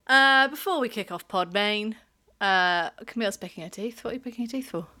Before we kick off Podmain, Camille's picking her teeth. What are you picking your teeth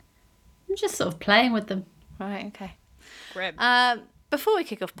for? I'm just sort of playing with them. Right, okay. Grim. Before we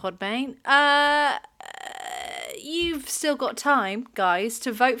kick off Podmain, you've still got time, guys,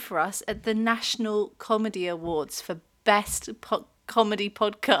 to vote for us at the National Comedy Awards for Best Comedy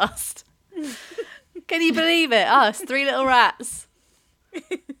Podcast. Can you believe it? Us, three little rats.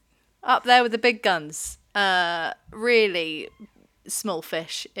 Up there with the big guns. Really small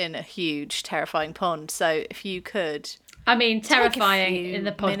fish in a huge, terrifying pond. So if you could... I mean, terrifying few in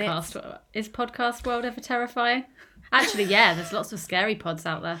the podcast. Is podcast world ever terrifying? Actually, yeah, there's lots of scary pods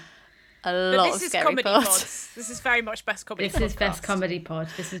out there. Lot of scary pods. This is very much best comedy podcast. This is best comedy pod.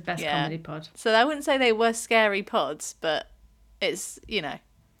 This is best comedy pod. So I wouldn't say they were scary pods, but it's,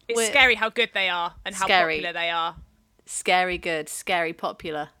 It's scary how good they are and how popular they are. Scary good, scary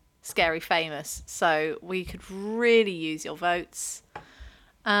popular, scary famous. So we could really use your votes.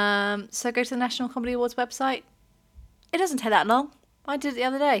 So go to the National Comedy Awards website. It doesn't take that long. I did it the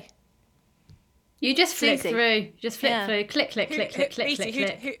other day. You just flick easy. through. Just flick through. Click, click, Who- click, who- click, click, Beatty,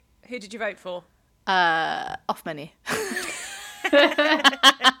 click, click. Who did you vote for? Off menu.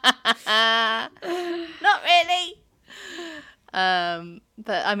 Not really.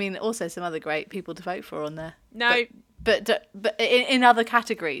 But I mean, also some other great people to vote for on there. No. But in other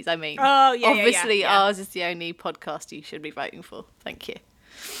categories, I mean. Oh, yeah, Obviously, yeah. ours is the only podcast you should be voting for. Thank you.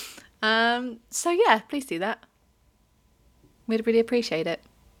 So yeah, please do that. We'd really appreciate it.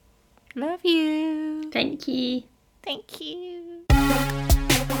 Love you. Thank you. Thank you.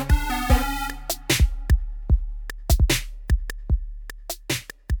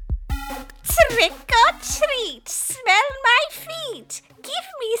 Trick or treat, smell my feet. Give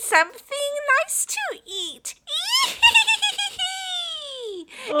me something nice to eat.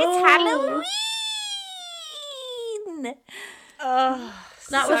 It's Halloween.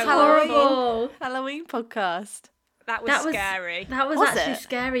 That was horrible. Halloween podcast. That was scary. That was it?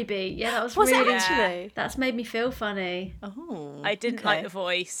 scary, Beat. Yeah, that was Was really... it actually? That's made me feel funny. Oh, I didn't okay. like the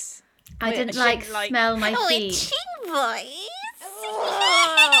voice. I didn't I like didn't like- smell my Oh, feet. itching voice.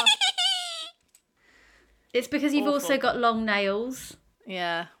 It's because you've also got long nails.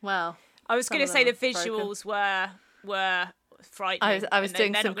 Yeah, well. I was going to say the Some of them are visuals were frightening. I was and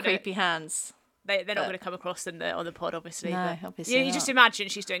doing they're some not gonna- creepy hands. They're not going to come across on the pod, obviously. No, but obviously you not. just imagine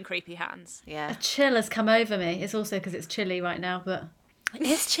she's doing creepy hands. Yeah. A chill has come over me. It's also because it's chilly right now, but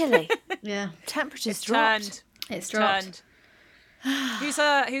It's chilly. yeah, Temperature's dropped. Turned. it's dropped. Turned. Who's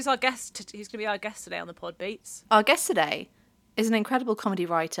our guest? Who's going to be our guest today on the pod, Beats? Our guest today is an incredible comedy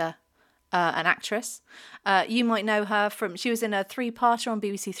writer, an actress. You might know her from, she was in a 3-parter on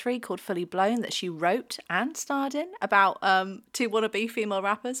BBC Three called Fully Blown that she wrote and starred in about 2 wannabe female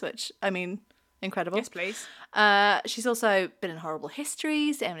rappers, which, I mean, incredible. Yes, please. She's also been in Horrible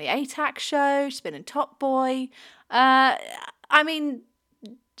Histories, the Emily Atack Show. She's been in Top Boy. I mean,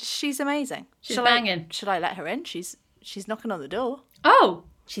 she's amazing. She's banging. Should I let her in? She's knocking on the door. Oh,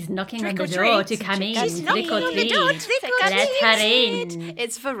 she's knocking on Trick the or door treat. to come in. She's knocking Trick or on the door. treat. Trick or Let her treat. in.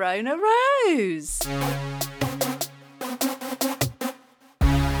 It's Verona Rose.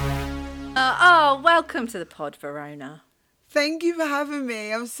 Welcome to the pod, Verona. Thank you for having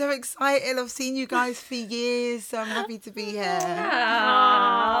me. I'm so excited. I've seen you guys for years, so I'm happy to be here.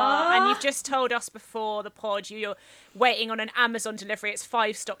 And you've just told us before the pod you're waiting on an Amazon delivery. It's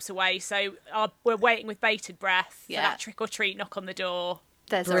 5 stops away, so we're waiting with bated breath for that trick or treat knock on the door.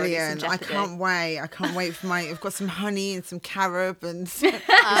 There's already Brilliant. some I jeopardy. can't wait. I can't wait for I've got some honey and some carob and it's all food.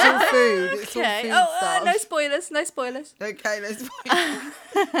 It's all Okay. food stuff. No spoilers. No spoilers. Okay, let's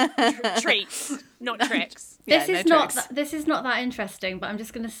Treats, not tricks. This Yeah, is no not tricks. this is not that interesting, but I'm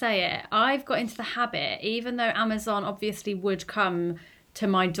just going to say it. I've got into the habit, even though Amazon obviously would come to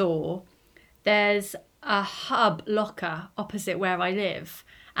my door, there's a hub locker opposite where I live,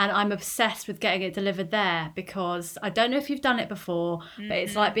 and I'm obsessed with getting it delivered there because I don't know if you've done it before, but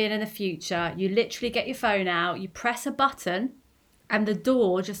it's like being in the future. You literally get your phone out, you press a button, and the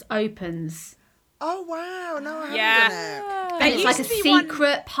door just opens. Oh wow, no, I haven't Yeah. done it. There And it's like a used to be one-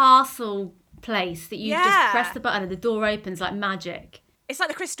 secret parcel place that you just Yeah. press the button and the door opens like magic. It's like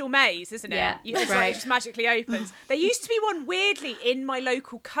the Crystal Maze, isn't it? Yeah, It's right. like it just magically opens. There used to be one weirdly in my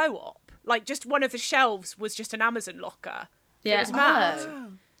local co-op. Like just one of the shelves was just an Amazon locker. Yeah. It was mad. Oh.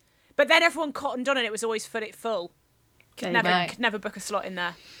 But then everyone cottoned on and it was always full. There you go. Could never book a slot in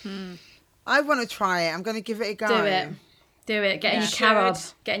there. I want to try it. I'm going to give it a go. Do it. Do it. Getting You your carob.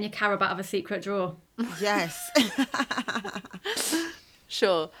 should. Getting your carob out of a secret drawer. Yes.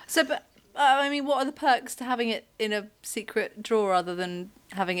 Sure. So, but I mean, what are the perks to having it in a secret drawer other than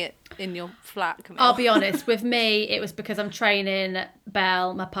having it in your flat, Camille? I'll be honest, with me, it was because I'm training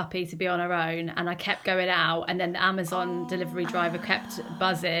Belle, my puppy, to be on her own, and I kept going out, and then the Amazon delivery driver kept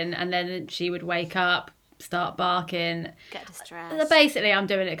buzzing, and then she would wake up, start barking. Get distressed. Basically, I'm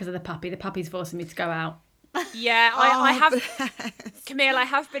doing it because of the puppy. The puppy's forcing me to go out. Yeah, I have, Camille, I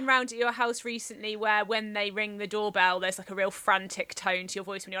have been round at your house recently where when they ring the doorbell, there's like a real frantic tone to your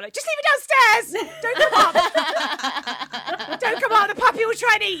voice when you're like, just leave me downstairs! Don't come up! Don't come up, the puppy will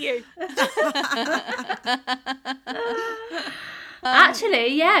try and eat you!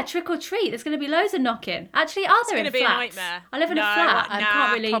 Actually, yeah, trick or treat. There's going to be loads of knocking. Actually, are there in It's gonna be a flats? nightmare. I live in a No, flat. I nah,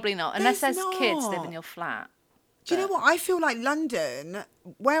 can't really... Probably not, unless There's there's kids not. live in your flat. Do you know what? I feel like London,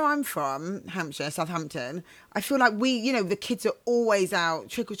 where I'm from, Hampshire, Southampton, I feel like the kids are always out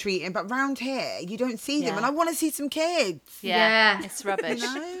trick-or-treating, but round here, you don't see them. Yeah. And I want to see some kids. Yeah. It's rubbish.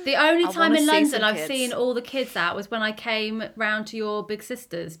 The only I time wanna in see London some I've kids. seen all the kids out was when I came round to your big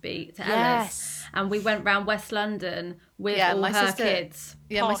sister's beat to Ellis. Yes. And we went round West London with Yeah, all my her sister- kids.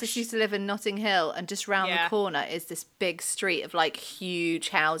 Yeah, my Posh. sister used to live in Notting Hill, and just round Yeah. the corner is this big street of like huge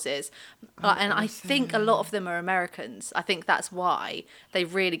houses. And I think a lot of them are Americans. I think that's why they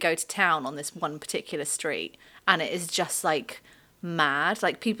really go to town on this one particular street. And it is just like mad.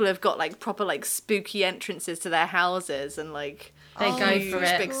 Like people have got like proper like spooky entrances to their houses and like They go huge for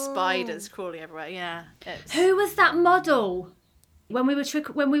it. big spiders crawling everywhere. Yeah. It's... Who was that model? When we were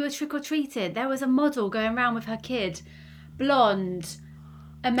trick or treated, there was a model going around with her kid, blonde,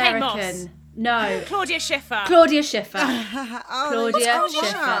 American. Moss. No, Claudia Schiffer. Claudia Schiffer Claudia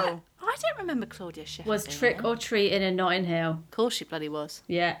Schiffer I don't remember Claudia Schiffer was being trick in. or treating in Notting Hill. Of course she bloody was.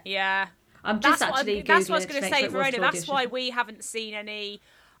 Yeah, Yeah. I'm just That's actually what I was Googling going to make say, sure it was Verona. Claudia That's why Schiffer. we haven't seen any.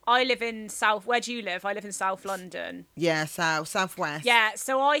 I live in South. Where do you live? I live in South London. Yeah, southwest. Yeah,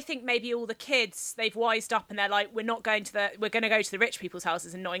 so I think maybe all the kids they've wised up and they're like, we're going to go to the rich people's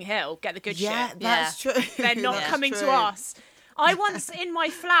houses in Notting Hill, get the good Yeah, shit. that's true. They're not That's coming true. to us. I once in my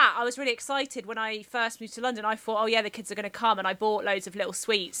flat, I was really excited when I first moved to London. I thought, oh yeah, the kids are going to come, and I bought loads of little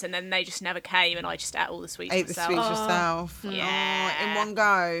sweets, and then they just never came, and I just ate all the sweets Ate the myself. sweets yourself. Yeah. Oh, in one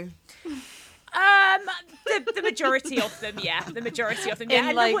go. The majority of them, yeah, the majority of them, yeah. In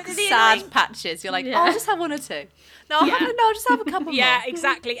And like the sad annoying- patches. You're like, Yeah. oh, I'll just have one or two. No, I'll just have a couple yeah, more.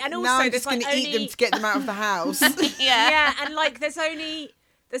 exactly. And also, Now I'm there's just going like to only eat them to get them out of the house. yeah, and like there's only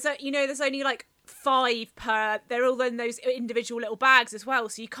like 5 per. They're all in those individual little bags as well,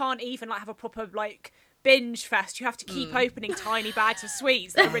 so you can't even like have a proper like binge fest. You have to keep opening tiny bags of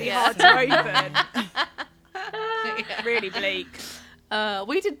sweets that are really hard to open. Really bleak.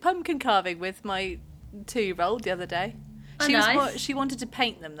 We did pumpkin carving with my 2-year-old the other day. Oh, She nice. she wanted to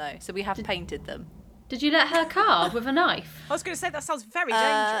paint them though, so we have painted them. Did you let her carve with a knife? I was going to say that sounds very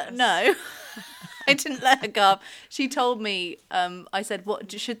dangerous. No, I didn't let her carve. She told me. I said,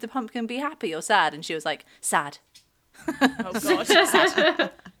 "What should the pumpkin be? Happy or sad?" And she was like, "Sad, Oh god.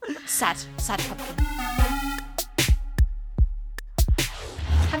 sad pumpkin."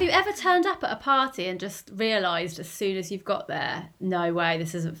 Have you ever turned up at a party and just realised as soon as you've got there, no way,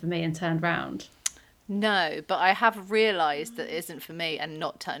 this isn't for me, and turned round? No, but I have realised that it isn't for me and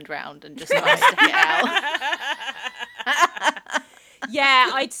not turned round and just not stuck it out. Yeah,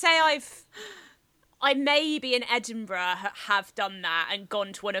 I'd say I maybe in Edinburgh have done that and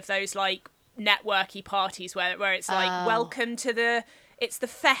gone to one of those like networky parties where it's like welcome to it's the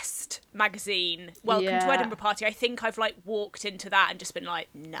Fest magazine, welcome to Yeah. Edinburgh party. I think I've like walked into that and just been like,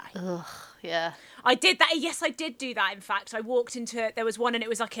 no. Yeah. I did that. Yes, I did do that. In fact, I walked into there was one and it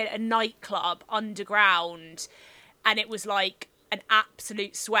was like a nightclub underground, and it was like an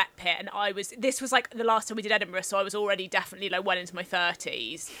absolute sweat pit. And this was like the last time we did Edinburgh, so I was already definitely like well into my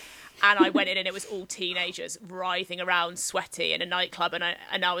 30s. And I went in and it was all teenagers writhing around, sweaty in a nightclub, and I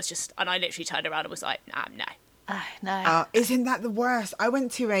literally turned around and was like, no. No. Isn't that the worst? I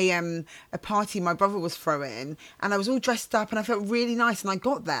went to a party my brother was throwing, and I was all dressed up, and I felt really nice. And I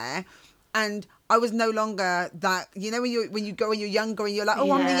got there, and I was no longer that. You know, when you're younger, and you're like, oh,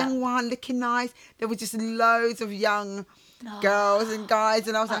 I'm the Yeah. young one, looking nice. There were just loads of young girls and guys,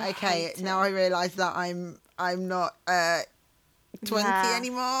 and I was like, okay, now I realise that I'm not 20 Yeah.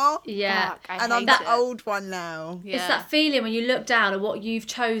 anymore. Yeah. Fuck, I And I'm hate that it. old one now. Yeah. It's that feeling when you look down at what you've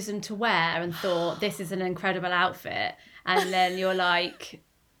chosen to wear and thought, this is an incredible outfit. And then you're like,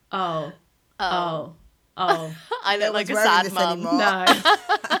 oh. I look like a wearing sad this mum. anymore. No.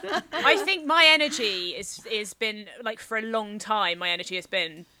 I think my energy is been like for a long time. My energy has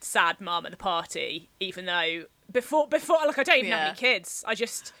been sad mum at the party, even though before like I don't even have any kids. I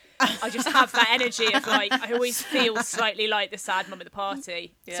just have that energy of like I always feel slightly like the sad mum at the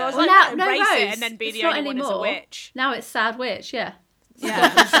party. So I was Well, like, now, embrace Rose, it and then be it's the not only one as a anymore. witch. Now it's sad witch, yeah. Yeah.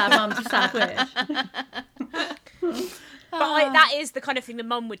 From sad mum to sad witch. But that is the kind of thing the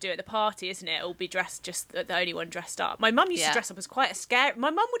mum would do at the party, isn't it? Or be dressed just the only one dressed up. My mum used to dress up as quite a scary. My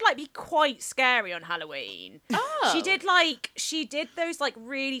mum would like be quite scary on Halloween. Oh. She did those like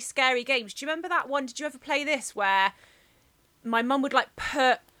really scary games. Do you remember that one? Did you ever play this where my mum would like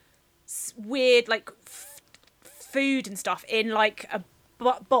put weird like food and stuff in like a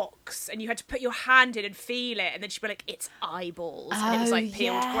box, and you had to put your hand in and feel it, and then she'd be like, "It's eyeballs," and it was like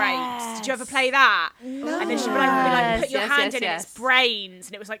peeled grapes. Did you ever play that? No. And then she'd be like, put your Yes, hand yes, in, and yes. it's brains,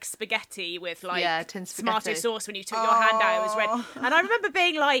 and it was like spaghetti with like tin tomato spaghetti. sauce. When you took your hand out, it was red. And I remember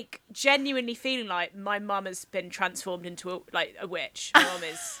being like genuinely feeling like my mum has been transformed into a witch. My mum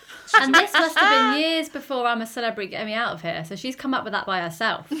is. And this must have been years before I'm a Celebrity Get Me Out of Here, so she's come up with that by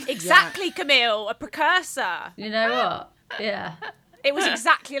herself. Exactly, Camille, a precursor. You know what? Yeah. It was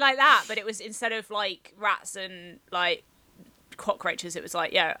exactly like that, but it was instead of like rats and like cockroaches, it was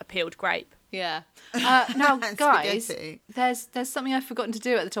like a peeled grape. Yeah. Now, guys, Spaghetti. there's something I've forgotten to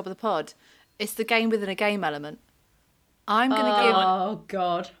do at the top of the pod. It's the game within a game element. I'm gonna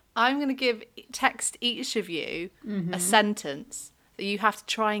text each of you a sentence that you have to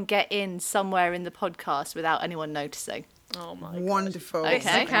try and get in somewhere in the podcast without anyone noticing. Oh my god. Wonderful.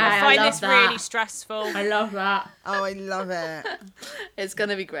 Okay. I I find love this that. really stressful. I love that. Oh, I love it. It's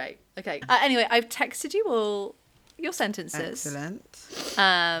gonna be great. Okay. Anyway, I've texted you all your sentences.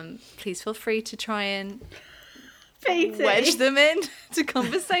 Excellent. Please feel free to try and Peter. wedge them in to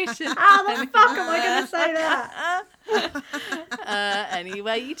conversation. How the fuck am I going to say that? Any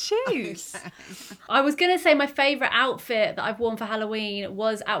way you choose. I was going to say my favourite outfit that I've worn for Halloween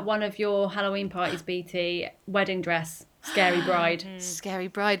was at one of your Halloween parties, BT. Wedding dress. Scary bride. Scary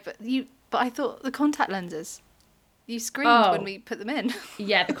bride, but I thought the contact lenses. You screamed when we put them in.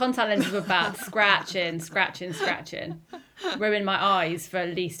 Yeah, the contact lenses were bad. Scratching. Ruined my eyes for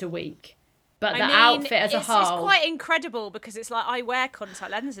at least a week. But the outfit as a whole... It's quite incredible because it's like I wear contact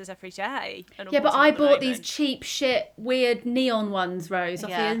lenses every day. Yeah, but I bought these cheap shit, weird neon ones, Rose,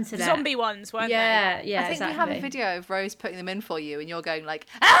 off the internet. zombie ones, weren't they? Yeah, I think exactly. we have a video of Rose putting them in for you and you're going like,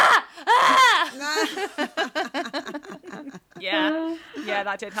 ah! Yeah,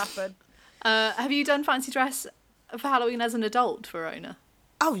 that did happen. Have you done fancy dress for Halloween as an adult, Verona?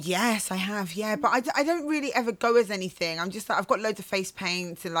 Oh yes, I have. Yeah, but I don't really ever go as anything. I'm just like I've got loads of face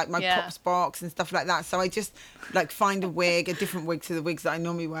paint and like my props box and stuff like that. So I just like find a different wig to the wigs that I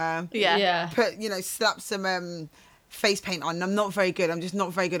normally wear. Yeah. Put slap some face paint on. I'm not very good. I'm just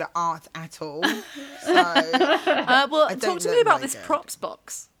not very good at art at all. So Well, talk don't to me look about very this good. props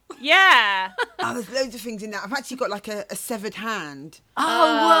box. Yeah. there's loads of things in there. I've actually got like a severed hand. Oh,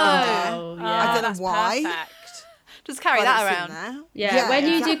 whoa. Oh, I yeah. don't know That's why. perfect. Just carry But that it's in around. there. Yeah, when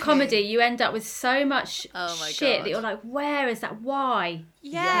you exactly. do comedy, you end up with so much Oh my shit God. that you're like, where is that? Why?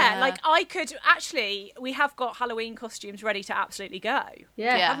 Yeah, like I could actually. We have got Halloween costumes ready to absolutely go,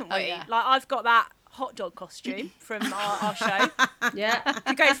 Yeah. haven't we? Oh, yeah. Like I've got that hot dog costume from our show. Yeah.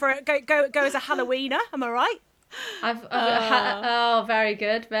 Could go for it. Go as a Halloweener. Am I right? Oh, very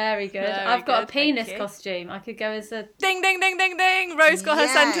good, very good. Very I've got a good, penis you. costume. I could go as a... Ding, ding, ding, ding, ding. Rose got her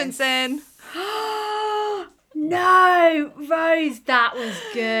Yes. sentence in. No, Rose, that was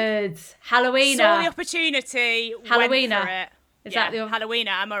good. Saw the Halloweener. opportunity. Halloweener. Went for it. Is yeah, that the... Halloweener?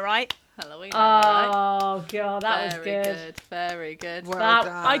 Am I right? Halloween. right? Oh, God, that was Very good. Very good. Well That-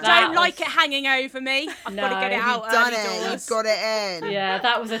 done. I That don't like was- it hanging over me. I've got to No. get it You've out You've done early it. doors. You've got it in. Yeah,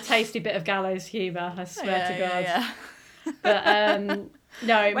 that was a tasty bit of gallows humour, I swear to God. Yeah. But,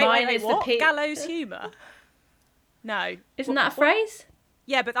 no, mine Wait, is what? the... Gallows humour? No. Isn't that a phrase?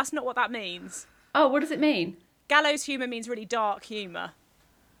 Yeah, but that's not what that means. Oh, what does it mean? Gallows humour means really dark humour.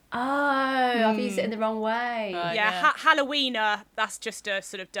 Oh, I've used it in the wrong way. Right. Yeah, Halloweener, that's just a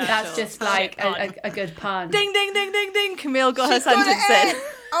sort of dirt. That's just like pun. a good pun. Ding, ding, ding, ding, ding. Camille got She's her got sentence it in.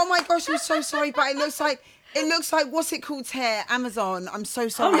 Oh my gosh, I'm so sorry, but it looks like what's it called here? Amazon. I'm so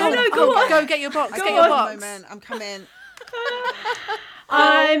sorry. Go get your box. I Get can't your at the box. moment. I'm coming.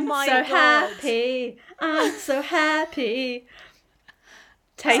 I'm my so God. happy. I'm so happy.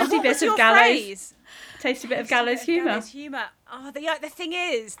 Tasty What bit was of your gallows. phrase? Tasty bit of gallows humour. Gallows humour. Oh, the thing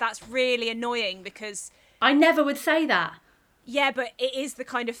is, that's really annoying because, I never would say that. yeah, but it is the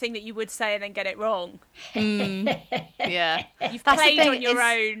kind of thing that you would say and then get it wrong. Yeah. You've That's the played thing, on your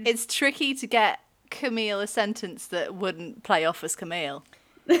own. It's tricky to get Camille a sentence that wouldn't play off as Camille.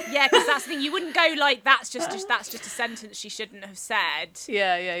 Yeah, because that's the thing. You wouldn't go like that's just a sentence she shouldn't have said.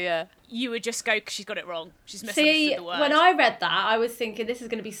 Yeah. You would just go, she's got it wrong. She's misunderstood See, the word. when I read that, I was thinking this is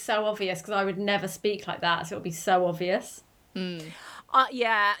going to be so obvious because I would never speak like that, so it would be so obvious.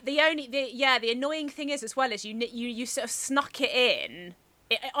 Yeah, the annoying thing is as well is you sort of snuck it in.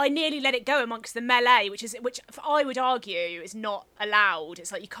 I nearly let it go amongst the melee, which I would argue is not allowed. It's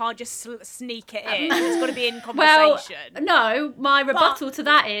like you can't just sneak it in. It's got to be in conversation. Well, no, my rebuttal to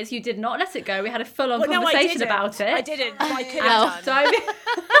that is you did not let it go. We had a full-on conversation about it. I didn't. But I could have done.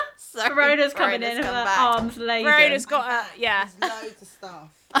 Verona's coming in with her arms laden. Verona's got a There's loads of stuff.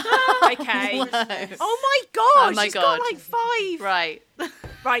 Okay. Oh my god! She's got like 5.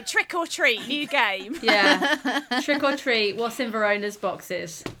 Right. Trick or treat, new game. Yeah. Trick or treat. What's in Verona's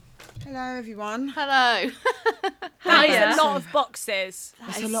boxes? Hello, everyone. Hello. That's a lot of boxes.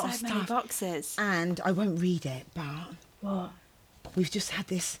 It's a lot of many stuff. boxes. And I won't read it, but What? we've just had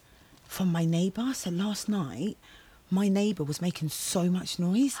this from my neighbour. So last night, my neighbour was making so much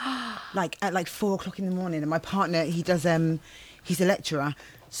noise, like at 4 o'clock in the morning. And my partner, he does, he's a lecturer.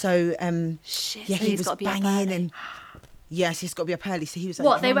 So, Shit, yeah, so he he's was gotta be up banging early. and yes, he's got to be up early. So he was like,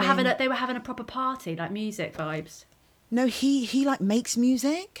 What? They were drumming. having a proper party, like music vibes. No, he like makes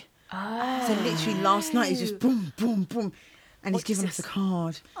music. Oh. So literally last night he's just boom, boom, boom, and he's given us a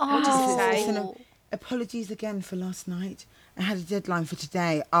card. What does it say? Listen, apologies again for last night. I had a deadline for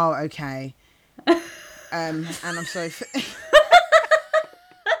today. Oh, okay. And I'm sorry for.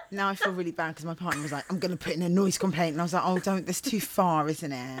 Now I feel really bad because my partner was like, "I'm going to put in a noise complaint," and I was like, "Oh, don't. That's too far, isn't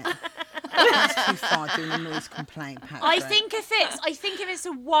it? That's too far doing a noise complaint, Patrick." I think if it's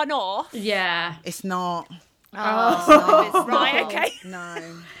a one-off. Yeah. It's not. Right. Okay. No.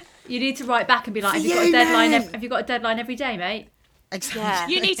 You need to write back and be like, have you got a You, deadline? man. Have you got a deadline every day, mate? Exactly. Yeah.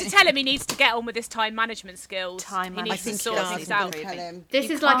 You need to tell him he needs to get on with his time management skills. Time He needs management to sort skills. things I'm out. gonna Tell him. This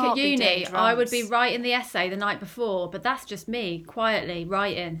You is like can't at be doing uni. I would be drums. writing the essay the night before, but that's just me quietly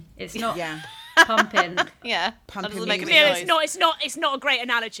writing. It's not Yeah. pumping. Yeah. Pumping That doesn't make any music. Yeah, noise. it's not a great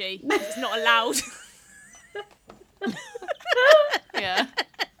analogy. It's not allowed. Yeah.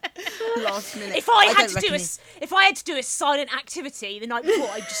 Last minute. If I had don't to reckon if I had to do a silent activity the night before,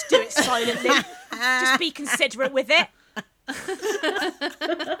 I'd just do it silently. Just be considerate with it.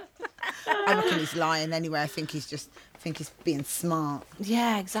 I reckon he's lying anyway. I think he's being smart.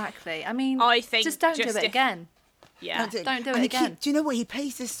 Yeah, exactly. I mean, I think just don't do just it if- again. Yeah. Don't do And it he again. do you know what? He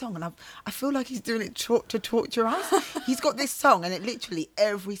plays this song, and I feel like he's doing it to torture us. He's got this song, and it literally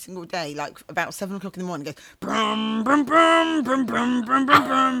every single day, like about 7 o'clock in the morning, goes brum brum brum brum brum brum brum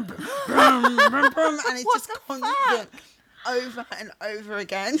brum brum brum brum, and it's just constant over and over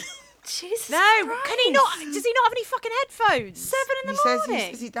again. Jesus No, Christ. can he not? Does he not have any fucking headphones? 7 in He the says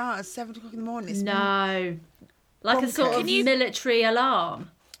morning. he does 7 o'clock in the morning. It's No. Like a sort Bonkers. of Can you- military alarm.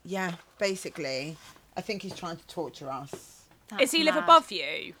 Yeah, basically, I think he's trying to torture us. Does he live mad. above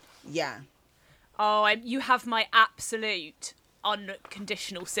you? Yeah. Oh, you have my absolute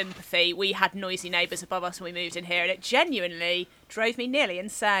unconditional sympathy. We had noisy neighbours above us when we moved in here, and it genuinely drove me nearly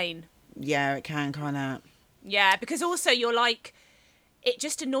insane. Yeah, it can kind of. Yeah, because also you're like, it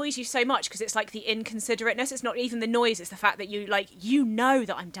just annoys you so much because it's like the inconsiderateness. It's not even the noise; it's the fact that you know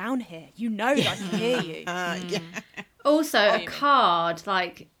that I'm down here. You know that I can hear you. Yeah. Also, a Fuming. card,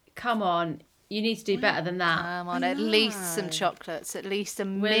 like, come on, you need to do better than that. Come on, at least some chocolates, at least a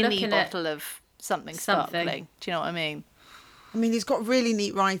We're mini looking at bottle of something something. sparkling. Do you know what I mean? I mean, he's got really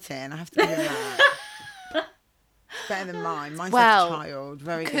neat writing. I have to give him that. It's better than mine. Mine's Well, like a child.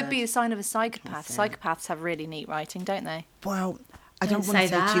 Very Could good. be a sign of a psychopath. Psychopaths have really neat writing, don't they? Well, I don't Don't want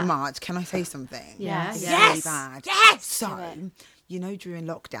to say say too that. much. Can I say something? Yeah, It's yeah. really bad. Yes! So, during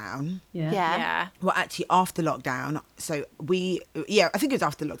lockdown, Yeah. Yeah. well, actually after lockdown, so I think it was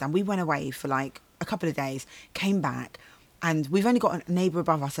after lockdown, we went away for like a couple of days, came back, and we've only got a neighbour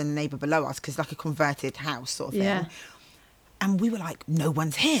above us and a neighbour below us because like a converted house sort of thing. Yeah. And we were like, no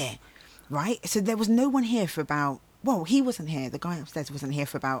one's here, right? So there was no one here for about, well, he wasn't here. The guy upstairs wasn't here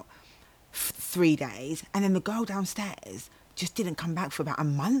for about 3 days. And then the girl downstairs just didn't come back for about a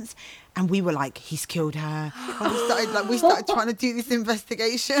month. And we were like, he's killed her. And we started trying to do this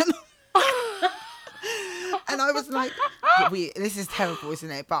investigation. And I was like, this is terrible,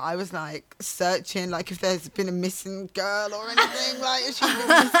 isn't it? But I was like searching, like if there's been a missing girl or anything, like if she's been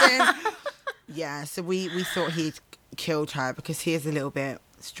missing. Yeah, so we thought he'd killed her because he is a little bit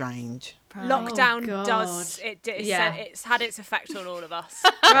strange. Lockdown God. does it? Yeah. It's had its effect on all of us.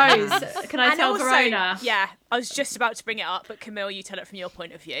 Rose, can I And tell also, Verona? yeah, I was just about to bring it up, but Camille, you tell it from your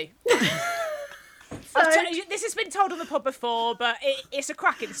point of view. This has been told on the pod before, but it's a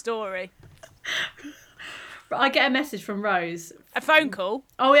cracking story. I get a message from Rose. A phone call.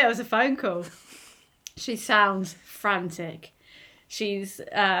 Oh yeah, it was a phone call. She sounds frantic. She's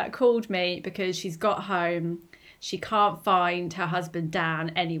called me because she's got home. She can't find her husband Dan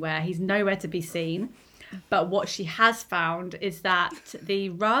anywhere. He's nowhere to be seen. But what she has found is that the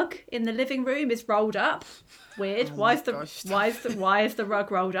rug in the living room is rolled up. Weird. Why is the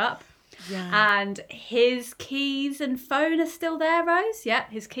rug rolled up? Yeah. And his keys and phone are still there, Rose. Yeah,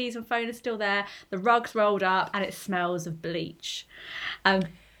 his keys and phone are still there. The rug's rolled up and it smells of bleach.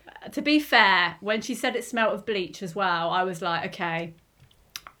 To be fair, when she said it smelled of bleach as well, I was like, okay,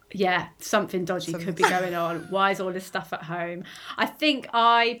 yeah, something dodgy could be going on. Why is all this stuff at home? I think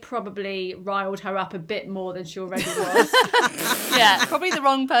I probably riled her up a bit more than she already was. Yeah, probably the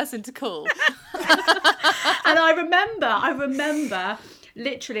wrong person to call. And I remember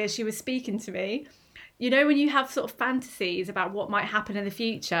literally as she was speaking to me, you know, when you have sort of fantasies about what might happen in the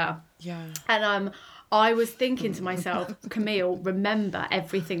future. Yeah. And I was thinking to myself, Camille, remember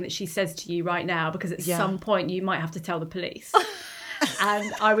everything that she says to you right now, because at some point you might have to tell the police.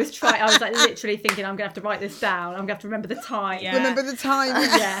 And I was like literally thinking, I'm going to have to write this down. I'm going to have to remember the time. Yeah. Remember the time?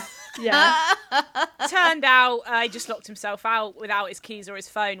 Yeah. Turned out he just locked himself out without his keys or his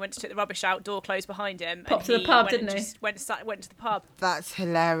phone, went to take the rubbish out, door closed behind him. Popped to the pub, went didn't he? Just went to the pub. That's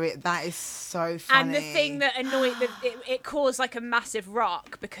hilarious. That is so funny. And the thing that annoyed, it caused like a massive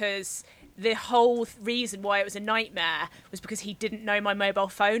rock, because the whole reason why it was a nightmare was because he didn't know my mobile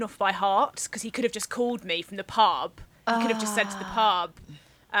phone off by heart, because he could have just called me from the pub. He could have just said to the pub,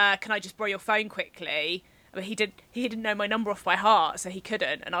 can I just borrow your phone quickly? But he didn't know my number off by heart, so he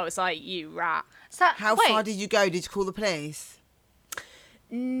couldn't. And I was like, you rat. How far did you go? Did you call the police?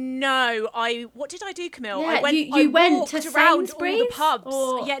 No, what did I do, Camille? Yeah, I went walked to around Sainsbury's, all the pubs.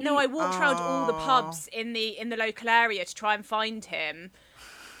 or- I walked around all the pubs in the local area to try and find him.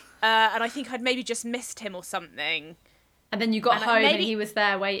 And I think I'd maybe just missed him or something. And then you got And home maybe- and he was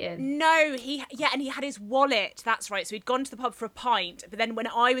there waiting. No, and he had his wallet. That's right. So he'd gone to the pub for a pint, but then when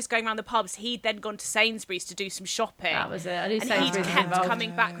I was going around the pubs, he'd then gone to Sainsbury's to do some shopping. That was it. I knew And Sainsbury's he was kept involved.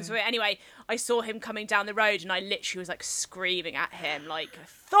 coming backwards. Anyway, I saw him coming down the road, and I literally was like screaming at him, like, "I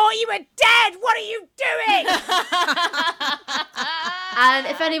thought you were dead. What are you doing?" And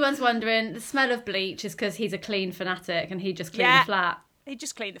if anyone's wondering, the smell of bleach is because he's a clean fanatic and he just cleaned the flat. He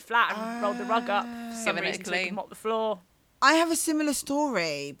just cleaned the flat and rolled the rug up for some Giving it a reason so he clean. could mop the floor. I have a similar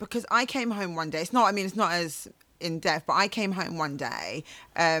story because I came home one day. It's not as in depth, but I came home one day.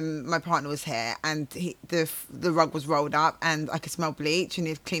 My partner was here, and the rug was rolled up, and I could smell bleach, and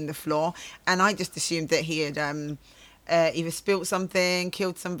he'd cleaned the floor, and I just assumed that he had either spilt something,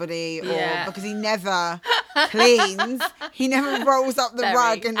 killed somebody, or because he never cleans, he never rolls up the Very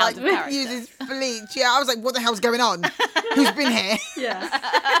rug and out like of character. uses bleach. Yeah, I was like, what the hell's going on? Who's been here? Yeah.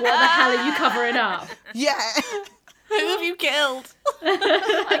 What the hell are you covering up? Yeah. Who have you killed?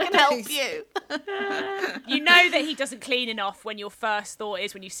 I can help you. You know that he doesn't clean enough when your first thought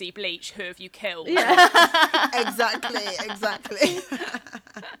is, when you see bleach, who have you killed? Exactly.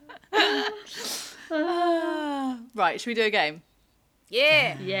 Right, should we do a game?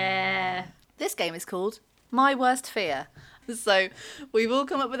 Yeah. Yeah. This game is called My Worst Fear. So we've all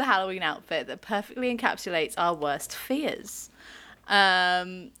come up with a Halloween outfit that perfectly encapsulates our worst fears.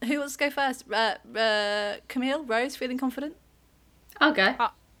 Who wants to go first? Camille, Rose, feeling confident? I'll go.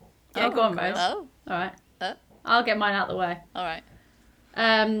 Yeah, Go on, Rose. Oh, All right. I'll get mine out the way. all right.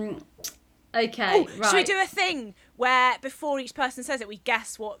 Okay, right. Should we do a thing where before each person says it, we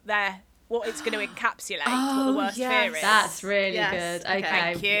guess what it's going to encapsulate, what the worst yes. fear is? That's really Yes, good. okay. Okay.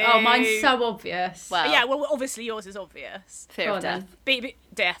 Thank you. Oh, mine's so obvious. Well, Yeah, well, obviously yours is obvious. fear Go of on death. then.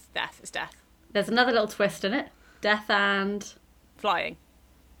 Death. It's death. There's another little twist in it. Death and... Flying.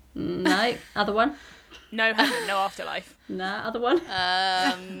 No. Other one? No heaven, no afterlife. No. Other one?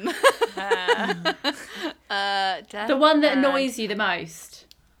 Death. The one that annoys you the most.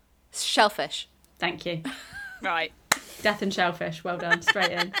 Shellfish. Thank you. Right. Death and shellfish. Well done.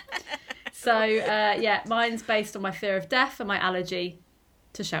 Straight in. So, yeah, mine's based on my fear of death and my allergy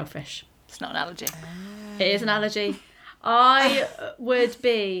to shellfish. It's not an allergy. It is an allergy. I would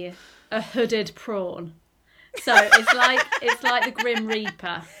be a hooded prawn. So it's like the Grim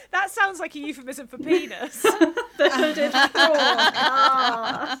Reaper. That sounds like a euphemism for penis. The hooded prawn.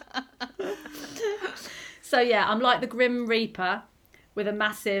 Ah. So yeah, I'm like the Grim Reaper with a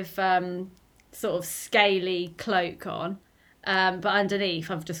massive sort of scaly cloak on. But underneath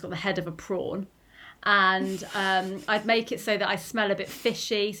I've just got the head of a prawn. And I'd make it so that I smell a bit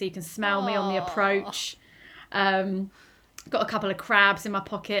fishy, so you can smell me on the approach. Got a couple of crabs in my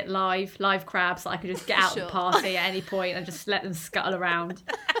pocket, live crabs that I could just get out of the party at any point and just let them scuttle around.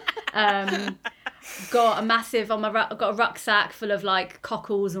 got a massive I've got a rucksack full of like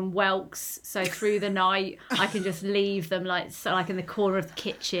cockles and whelks, so through the night I can just leave them like in the corner of the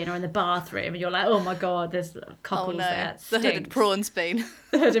kitchen or in the bathroom, and you're like, oh my god, there's cockles there. The hooded prawn spoon.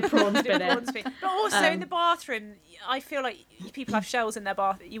 The hooded prawn's been Prawn in. spoon. But also in the bathroom, I feel like people have shells in their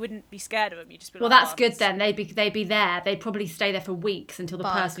bath. You wouldn't be scared of them. You just be Well, like, that's good then. They'd be there. They'd probably stay there for weeks until the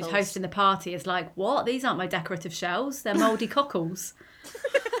person who's Barnacles. hosting the party is like, what? These aren't my decorative shells. They're mouldy cockles.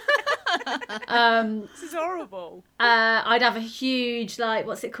 This is horrible. I'd have a huge, like,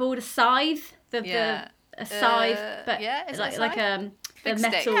 what's it called? A scythe? Yeah. A scythe, but yeah, is it a like a Big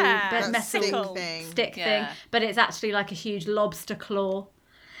metal, stick. Yeah. metal That Sickle. stick Yeah. thing, but it's actually like a huge lobster claw.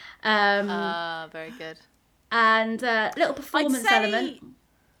 Very good. And little performance element.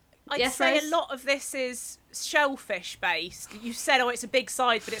 I'd Yes, say Rose? a lot of this is shellfish based. You said, oh, it's a big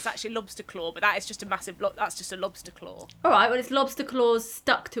side, but it's actually lobster claw. But that is just a massive. That's just a lobster claw. All right, well, it's lobster claws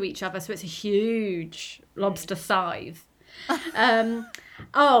stuck to each other, so it's a huge lobster scythe.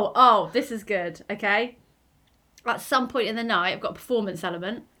 This is good, okay? At some point in the night, I've got a performance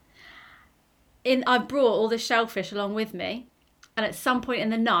element. I've brought all the shellfish along with me, and at some point in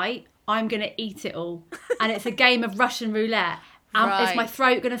the night, I'm going to eat it all. And it's a game of Russian roulette. Is Right. my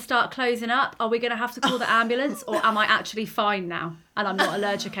throat going to start closing up? Are we going to have to call the ambulance? Or am I actually fine now and I'm not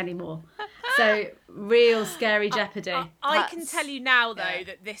allergic anymore? So, real scary jeopardy. I can That's- tell you now though yeah.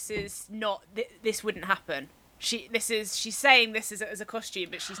 that this is not. This wouldn't happen. She's saying this as a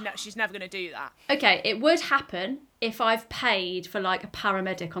costume, but she's never going to do that. Okay, it would happen if I've paid for like a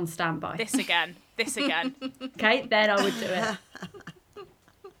paramedic on standby. This again. Okay, then I would do it.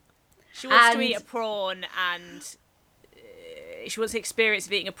 She wants to And- eat a prawn and she wants the experience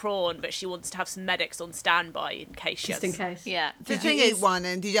of eating a prawn, but she wants to have some medics on standby in case she Just has... in case. Yeah. The Did you thing eat is, one,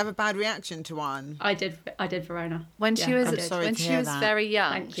 and did you have a bad reaction to one? I did Verona. when she Yeah, was I did. sorry when to she hear was that. very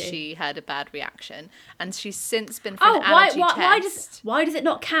young, Thank you. she had a bad reaction, and she's since been for Oh, an allergy why test. does it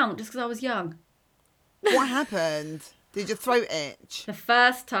not count just because I was young? What happened? Did your throat itch? The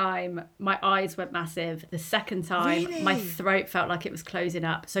first time my eyes went massive. The second time my Really? throat felt like it was closing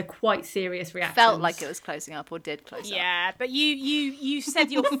up. So quite serious reactions. Felt like it was closing up, or did close up. Yeah, but you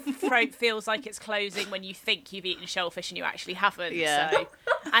said your throat feels like it's closing when you think you've eaten shellfish and you actually haven't. Yeah. So.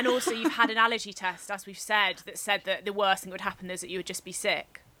 And also you've had an allergy test, as we've said that the worst thing that would happen is that you would just be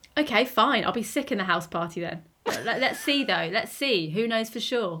sick. Okay, fine. I'll be sick in the house party then. Let's see though. Let's see. Who knows for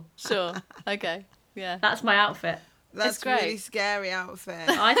sure? Sure. Okay. Yeah. That's my outfit. That's great. really scary outfit.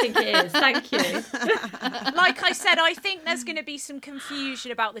 I think it is. Thank you. Like I said, I think there's going to be some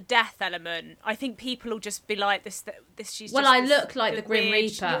confusion about the death element. I think people will just be like this. She's Well, just I this- look like the Grim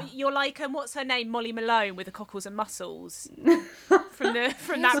weird- Reaper. You're like what's her name, Molly Malone with the cockles and mussels from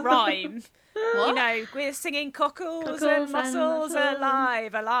that rhyme. What? You know, we're singing cockles Cockles and and mussels, mussels.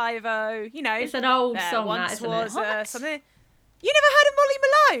 alive, alive, oh. You know, It's an old there song, once that, isn't was it? What? something. You never heard of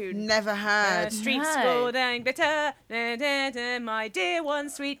Molly Malone? Never heard. Streets No. gold and glitter, da, da, da, my dear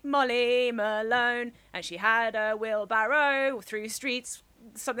one, sweet Molly Malone. And she had a wheelbarrow through streets,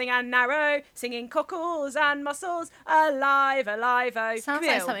 something and narrow, singing cockles and mussels, alive, alive, oh. Sounds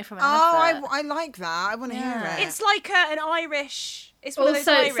Camille. like something from an Oh, advert. I like that. I want to Yeah. hear it. It's like an Irish. It's one of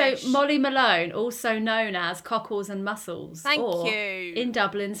Also, those Irish. so Molly Malone, also known as Cockles and Mussels, Thank or you. In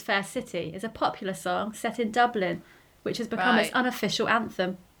Dublin's Fair City, is a popular song set in Dublin, which has become its Right. unofficial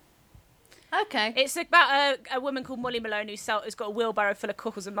anthem. Okay. It's about a woman called Molly Malone who's got a wheelbarrow full of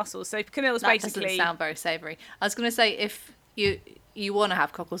cockles and mussels. So Camille's That basically. doesn't sound very savoury. I was going to say, if you want to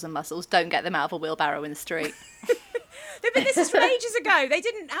have cockles and mussels, don't get them out of a wheelbarrow in the street. But this is from ages ago. They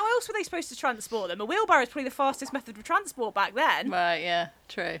didn't. How else were they supposed to transport them? A wheelbarrow is probably the fastest method of transport back then. Right, yeah,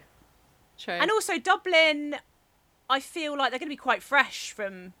 true. And also Dublin, I feel like they're going to be quite fresh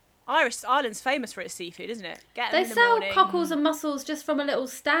from Ireland's famous for its seafood, isn't it? Get them They in the sell morning. cockles and mussels just from a little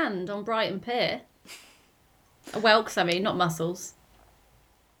stand on Brighton Pier. Whelks, I mean, not mussels.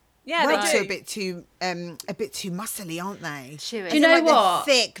 Yeah, Whelks they are do. a bit too muscly, aren't they? Chewy. Do you know Like they're what?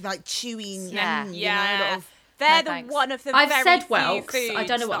 thick, like chewy. Yeah. You know, Yeah, lot of- they're No, thanks. one of the I've very said few whelks, I foods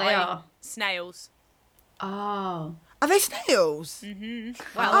don't know what that they I- are. Snails. Oh. Are they snails?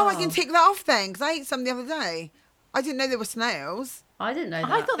 Oh, I can tick that off then, because I ate some the other day. I didn't know they were snails. I didn't know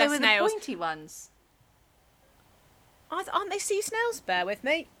that. I thought they They're were snails. the pointy ones. Aren't they sea snails? Bear with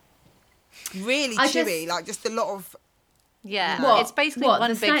me. Really I chewy, just- like just a lot of. Yeah, What? it's basically What,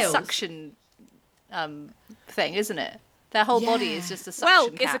 one the big snails? suction thing, isn't it? Their whole body Yeah. is just a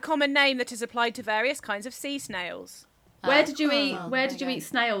suction Whelk is a cap. common name that is applied to various kinds of sea snails. Where did you eat? Oh, Where there did you you go. eat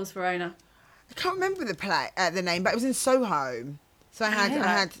snails, Verona? I can't remember the name, but it was in Soho. So I had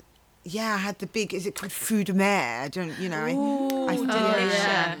I had the big. Is it called Food Mare? I don't, you know. I Ooh, did Oh, it.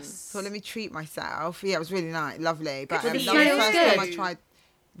 yeah. delicious. So let me treat myself. Yeah, it was really nice, lovely. But Were that the was the snails first time I good? tried.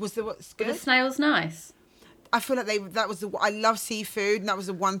 Was the what's Were good? the snails nice? I feel like that was I love seafood, and that was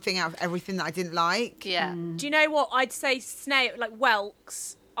the one thing out of everything that I didn't like. Yeah. Do you know what? I'd say snail, like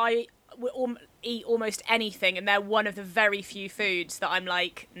whelks, I will eat almost anything, and they're one of the very few foods that I'm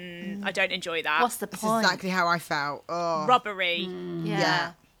like, I don't enjoy that. What's the That's point? exactly how I felt. Oh, Rubbery.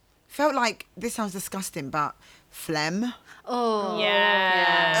 Yeah. felt like this sounds disgusting, but phlegm. Oh.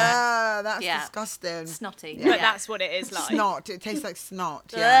 Yeah. That's Yeah. disgusting. Snotty. But that's what it is like. Snot. It tastes like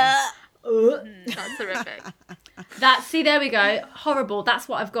snot. Yeah. That's horrific. See, there we go. Horrible. That's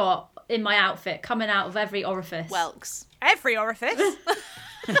what I've got in my outfit, coming out of every orifice. Whelks. Every orifice.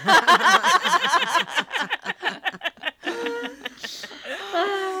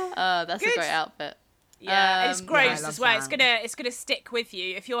 That's Good. a great outfit. Yeah, it's Yeah, gross I as love well. that. It's gonna stick with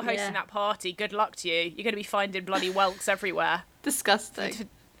you if you're hosting Yeah. that party. Good luck to you. You're gonna be finding bloody whelks everywhere. Disgusting.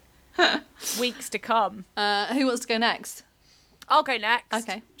 Weeks to come. Who wants to go next? I'll go next.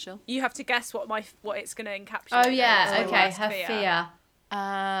 Okay, sure. You have to guess what it's gonna encapsulate. Oh yeah. That's my Okay. worst Her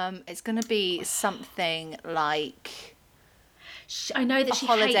fear. It's going to be something like I know that a she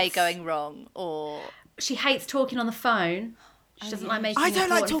holiday hates, going wrong, or She hates talking on the phone. She doesn't like making. I don't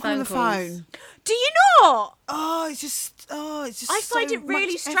like important talking on the phone calls. phone. Do you not? It's just. I find so it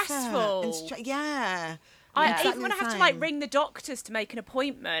really much effort stressful. and yeah. Yeah. Even when I have to like ring the doctors to make an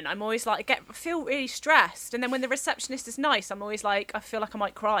appointment, I'm always like, I feel really stressed. And then when the receptionist is nice, I'm always like, I feel like I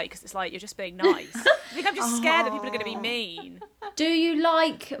might cry because it's like, you're just being nice. I think I'm just scared that people are going to be mean. Do you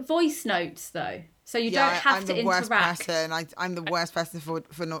like voice notes though? So you Yeah, don't have I'm to the worst interact. person. I'm the worst person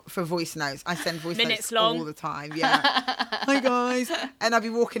for voice notes. I send voice Minutes notes long. all the time. Yeah. Hi guys. And I'll be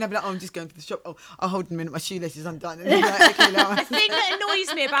walking. I'll be like, I'm just going to the shop. Oh, hold on a minute. My shoelace is undone. And I'm like, okay, now. The thing that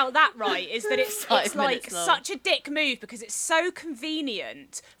annoys me about that, right, is that it's 5 like minutes long. such a dick move because it's so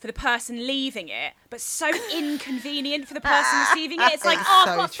convenient for the person leaving it, but so inconvenient for the person receiving it. It's like, It's I've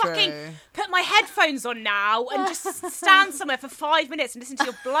so got to fucking true. put my headphones on now and just stand somewhere for 5 minutes and listen to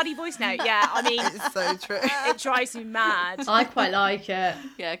your bloody voice note. Yeah, I mean, It's so true. it drives me mad. I quite like it.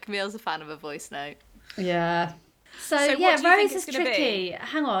 yeah, Camille's a fan of a voice note. Yeah. So what yeah, do you think Rose it's is gonna be? tricky.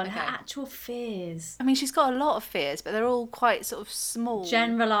 Hang on, her Okay. actual fears. I mean, she's got a lot of fears, but they're all quite sort of small.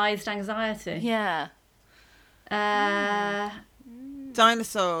 Generalized anxiety. Yeah.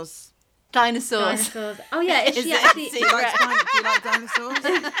 Dinosaurs. Dinosaurs. Dinosaurs. Oh yeah, is Is she it? actually? Do you like dinosaurs?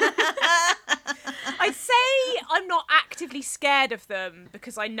 I'd say I'm not actively scared of them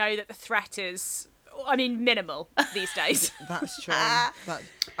because I know that the threat is, I mean, minimal these days. That's true.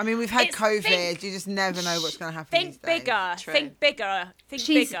 I mean, we've had It's COVID. think- You just never know what's going to happen. Think these days. bigger. True. Think bigger. Think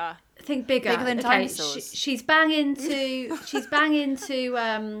She's- bigger. Think bigger. Bigger than okay, dinosaurs. she's banging to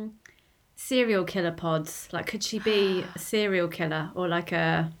serial killer pods. Like, could she be a serial killer or like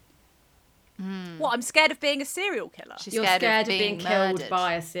a? What? I'm scared of being a serial killer. She's You're scared, scared of being killed murdered.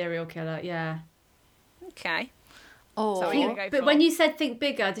 by a serial killer. Yeah. Okay. Or So what are you gonna go But for? when you said think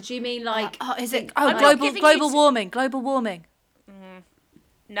bigger, did you mean like? is it? I'm not Global giving you t- warming. Global warming.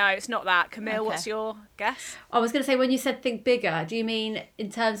 No, it's not that. Camille, Okay. what's your guess? I was going to say, when you said think bigger, do you mean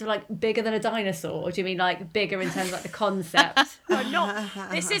in terms of like bigger than a dinosaur, or do you mean like bigger in terms of like the concept? I'm not.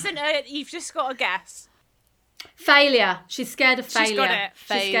 This isn't a. You've just got to guess. Failure. She's scared of failure. She's got it.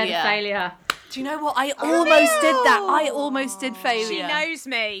 She's scared of failure. Do you know what? I almost did that. I almost did failure. She knows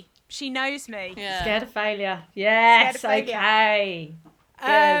me. She knows me. Yeah. Scared of failure. Yes. Scared of failure. Okay.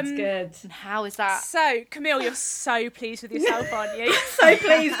 Good. Good. And how is that? So, Camille, you're so pleased with yourself, aren't you? So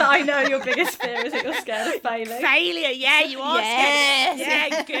pleased that I know your biggest fear is that you're scared of failing. Failure, yeah, you are Yes.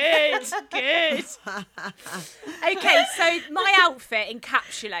 scared. Yeah, good. Okay, so my outfit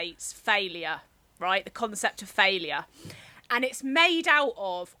encapsulates failure, right? The concept of failure. And it's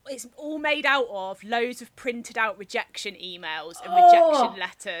all made out of loads of printed out rejection emails and rejection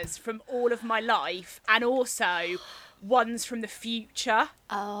letters from all of my life, and also ones from the future.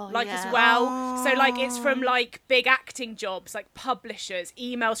 As well. So like it's from like big acting jobs, like publishers,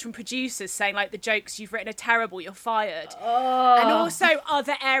 emails from producers saying like the jokes you've written are terrible, you're fired. And also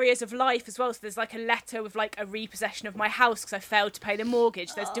other areas of life as well. So there's like a letter with like a repossession of my house because I failed to pay the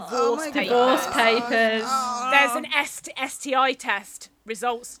mortgage. There's divorce papers. Divorce papers. There's an STI test.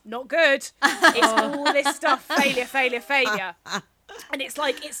 Results not good. It's all this stuff. Failure. And it's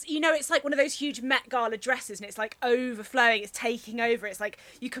like it's like one of those huge Met Gala dresses, and it's like overflowing. It's taking over. It's like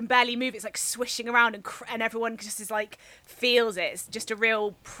you can barely move. It's like swishing around, and everyone just is like feels it. It's just a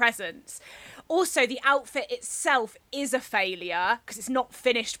real presence. Also, the outfit itself is a failure because it's not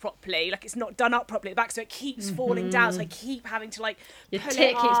finished properly. Like, it's not done up properly at the back, so it keeps falling down. So I keep having to, like, Your pull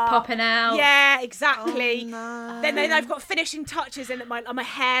tit it keeps up. popping out. Yeah, exactly. Oh, no. Then I've got finishing touches in that my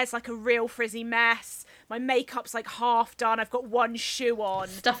hair's like a real frizzy mess. My makeup's like half done. I've got one shoe on.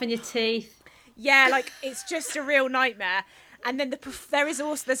 Stuff in your teeth. Yeah, like, it's just a real nightmare. And then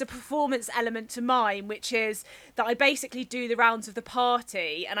there's a performance element to mine, which is that I basically do the rounds of the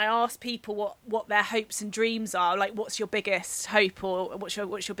party and I ask people what their hopes and dreams are. Like, what's your biggest hope or what's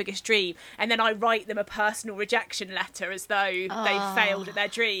your biggest dream? And then I write them a personal rejection letter as though they failed at their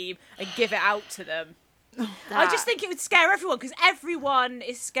dream and give it out to them. I just think it would scare everyone because everyone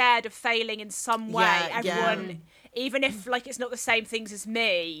is scared of failing in some way. Yeah, Everyone, even if like it's not the same things as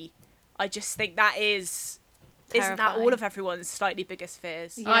me, I just think that isn't that Terrifying. all of everyone's slightly biggest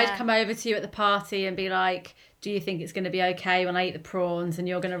fears? Yeah. I'd come over to you at the party and be like, do you think it's going to be okay when I eat the prawns? And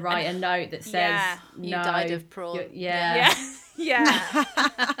you're going to write a note that says, Yeah, no. you died of prawn. Yeah.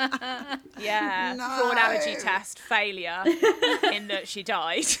 Yeah. Yeah. No. Prawn allergy test failure in that she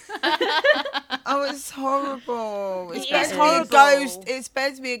died. Oh, it's horrible. It's It better is to be a horrible. ghost. It's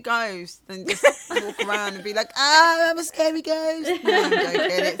better to be a ghost than just walk around and be like, I'm a scary ghost. No, I'm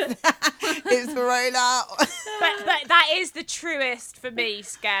joking. It's Verona. But that is the truest for me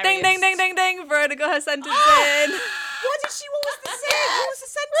scariest. Ding, ding, ding, ding, ding. Verona got her sentence in. What was the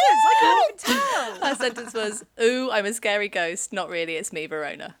sentence? I can't even tell. Her sentence was, ooh, I'm a scary ghost. Not really, it's me,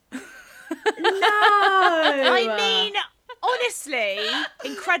 Verona. I mean, honestly,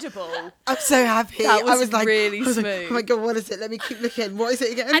 incredible. I'm so happy. That was I was like, really I was like, smooth. oh my God, what is it? Let me keep looking. What is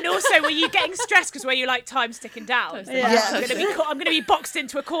it again? And also, were you getting stressed because were you like time's ticking down? Time's Like, ticking down. I'm going to be boxed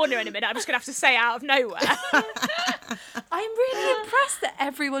into a corner in a minute. I'm just going to have to say it out of nowhere. I'm really impressed that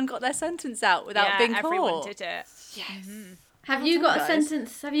everyone got their sentence out without being caught. everyone did it. Yes. Have you got a guys.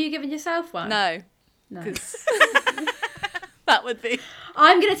 sentence? Have you given yourself one? No. No. 'Cause that would be...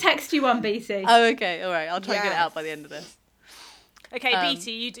 I'm going to text you one, BT. Oh, okay. All right. I'll try and get it Yes. out by the end of this. Okay,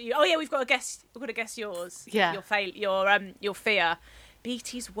 BT, you do. Oh yeah, we've got to guess. We've got to guess yours. Yeah. Your fear.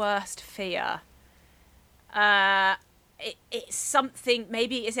 BT's worst fear. It's something.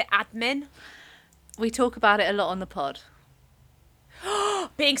 Maybe is it admin? We talk about it a lot on the pod.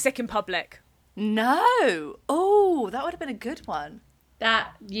 Being sick in public. No. Oh, that would have been a good one.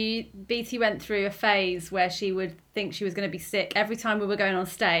 That BT went through a phase where she would think she was going to be sick every time we were going on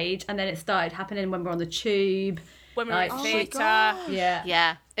stage, and then it started happening when we were on the tube. When we were Like, at oh my theatre. God. Yeah.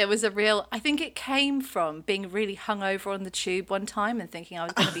 Yeah, it was a real... I think it came from being really hungover on the tube one time and thinking I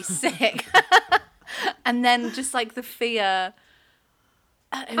was going to be sick. And then just like the fear...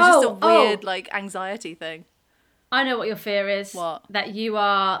 It was just a weird like anxiety thing. I know what your fear is. What? That you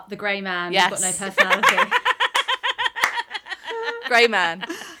are the grey man Yes. who's got no personality. Grey man.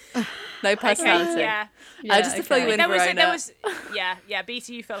 No personality. Okay, yeah. Just to fill you in, There Verona. was. Yeah.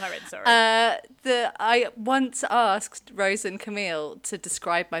 BT, you fill her in. Sorry. I once asked Rose and Camille to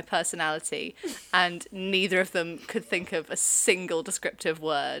describe my personality, and neither of them could think of a single descriptive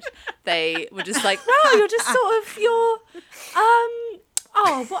word. They were just like, "No, you're just sort of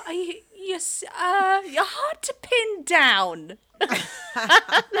oh, what are you? You're hard to pin down." But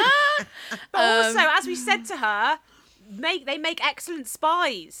also, as we said to her, they make excellent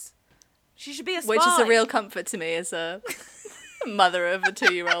spies. She should be a spy. Which is a real comfort to me as a mother of a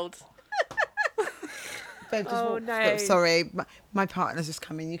 2-year-old. Babe, just Oh, walk. no. Sorry, my partner's just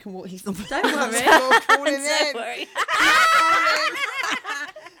coming. You can walk. He's not. Don't worry. You're crawling in. Don't worry.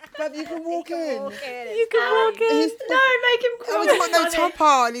 Babe, you can walk in. You can walk in. He's, No, make him oh, cry. he's got no top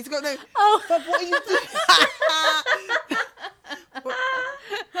on. He's got no. Oh. But what are you doing?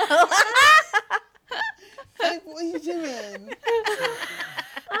 Babe, what are you doing?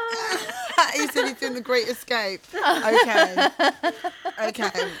 He said he's doing the Great Escape. Okay.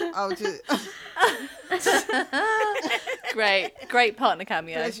 I'll do. Great partner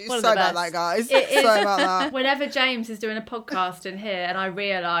cameo. Bless you. One of Sorry the about best. that, guys. It is- Sorry about that. Whenever James is doing a podcast in here and I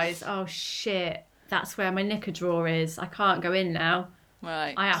realise, oh shit, that's where my knicker drawer is. I can't go in now.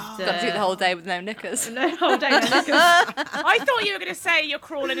 Right. I have to. Got to do the whole day with no knickers. No, whole day no knickers. I thought you were going to say you're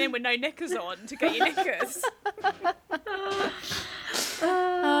crawling in with no knickers on to get your knickers.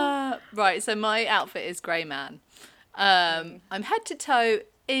 Right, so my outfit is grey man. I'm head to toe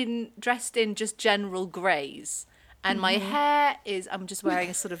dressed in just general greys. And my hair is, I'm just wearing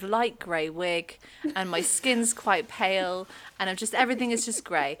a sort of light grey wig, and my skin's quite pale, and everything is just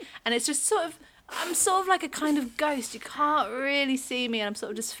grey. And it's just sort of, I'm sort of like a kind of ghost. You can't really see me, and I'm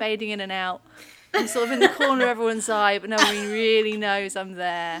sort of just fading in and out. I'm sort of in the corner of everyone's eye, but no one really knows I'm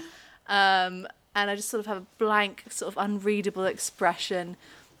there. And I just sort of have a blank, sort of unreadable expression.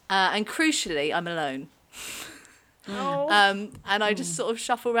 And crucially, I'm alone. Oh. And I just sort of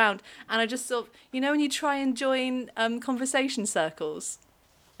shuffle around, and I just sort of, when you try and join conversation circles,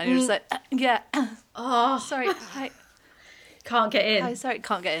 and you're just like, yeah, Oh, sorry, hi, can't get in. hi, sorry,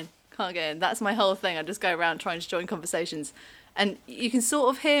 can't get in. That's my whole thing. I just go around trying to join conversations, and you can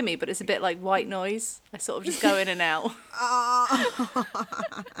sort of hear me, but it's a bit like white noise. I sort of just go in and out.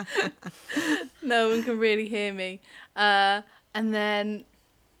 No one can really hear me, and then.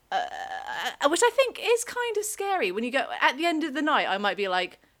 Which I think is kind of scary. When you go at the end of the night, I might be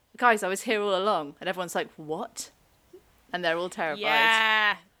like, guys, I was here all along. And everyone's like, what? And they're all terrified.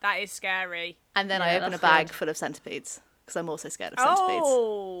 Yeah, that is scary. And then I Yeah, open a that's bag good. full of centipedes. Because I'm also scared of centipedes.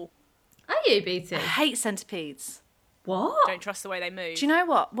 Oh, Are you, BT? I hate centipedes. What? don't trust the way they move. Do you know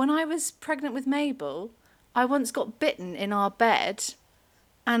what? When I was pregnant with Mabel, I once got bitten in our bed.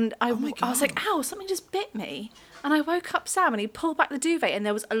 And I was like, ow, something just bit me. And I woke up Sam and he pulled back the duvet and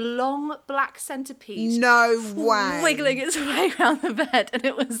there was a long black centipede No way. wiggling its way around the bed. And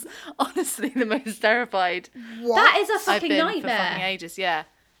it was honestly the most terrified What? That is a I've fucking been for fucking nightmare. ages, yeah.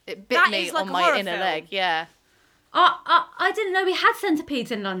 It bit That me is like on a my horror inner film. leg, yeah. I didn't know we had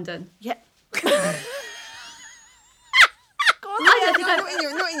centipedes in London. Yeah. I don't think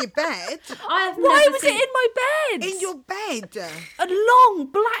Not in your bed. I have Why never was seen... it in my bed? In your bed. A long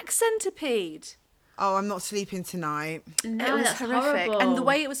black centipede. Oh, I'm not sleeping tonight. No, It was that's horrific. horrible. And the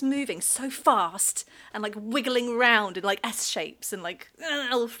way it was moving so fast and like wiggling around in like S shapes and like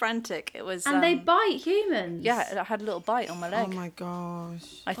all frantic. It was. And they bite humans. Yeah, I had a little bite on my Oh leg. my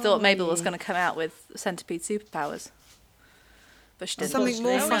gosh. I thought Mabel was going to come out with centipede superpowers. But she didn't. Something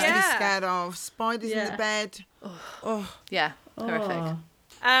more for us to be yeah. scared of. Spiders in Yeah. the bed. Oh. Yeah, horrific.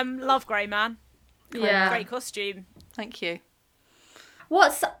 Oh. Love Grey Man. Yeah. Great costume. Thank you.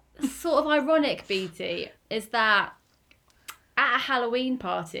 What's sort of ironic, BT, is that at a Halloween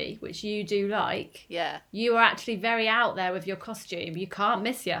party, which you do like, Yeah. you are actually very out there with your costume. You can't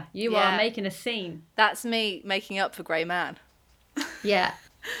miss you. You Yeah. are making a scene. That's me making up for Grey Man. Yeah.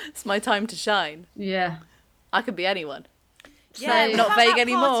 It's my time to shine. Yeah. I could be anyone. Yeah, So- but Not that vague party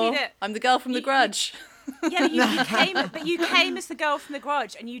anymore. that- I'm the girl from The You- Grudge. Yeah, but you came as the girl from The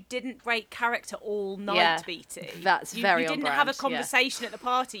Grudge, and you didn't break character all night, Yeah, BT. that's you, very You on didn't brand, have a yeah. conversation at the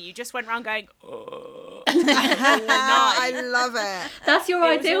party. You just went around going, I love it. That's your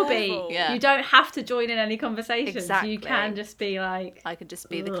It was ideal awful. beat. Yeah. You don't have to join in any conversations. Exactly. You can just be like, I could just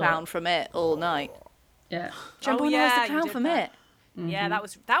be the Ugh. clown from It all night. yeah. Do you remember Oh, when I yeah, was you the clown did from that. It? yeah,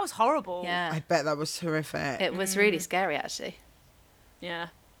 that was horrible. Yeah. I bet that was horrific. It was really scary, actually. Yeah.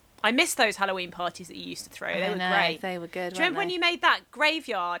 I miss those Halloween parties that you used to throw. They I were know, great. They were good. Do you remember when you made that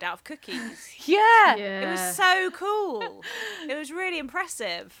graveyard out of cookies? Yeah. Yeah. It was so cool. It was really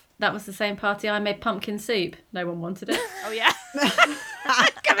impressive. That was the same party I made pumpkin soup. No one wanted it. Oh yeah.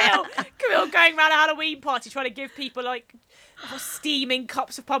 Camille going around a Halloween party trying to give people like steaming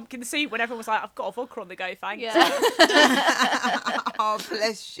cups of pumpkin soup when everyone was like, I've got a vodka on the go, thanks. Yeah. Oh,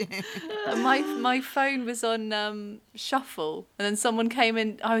 bless you. my phone was on shuffle, and then someone came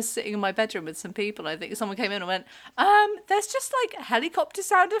in. I was sitting in my bedroom with some people. I think someone came in and went, "There's just like helicopter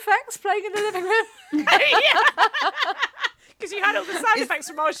sound effects playing in the living room." Because you had all the sound effects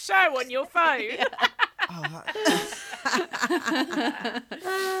from our show on your phone. Oh,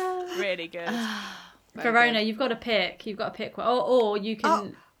 Really good. Verona, you've got to pick. You've got to pick one. Or you can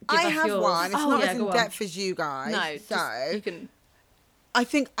give I us have yours. one. It's Oh, not yeah, as go in on. depth as you guys. No, so just, you can. I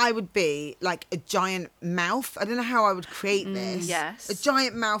think I would be like a giant mouth. I don't know how I would create this. yes. A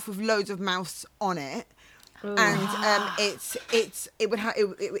giant mouth with loads of mouths on it. And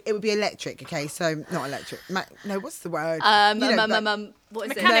it would be electric. Okay, so not electric. No, what's the word? You know, like- what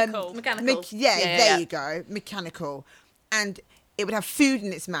is Mechanical. it? Mechanical. there you go. Mechanical. And it would have food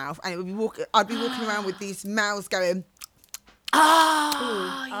in its mouth, and it would be I'd be walking around with these mouths going, making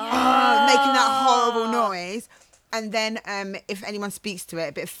that horrible noise. And then if anyone speaks to it,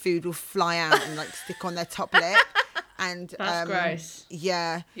 a bit of food will fly out and like stick on their top lip. And That's gross.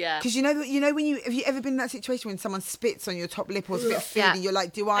 Yeah. Yeah. Because you know when have you ever been in that situation when someone spits on your top lip or it's a bit of food Yeah. and you're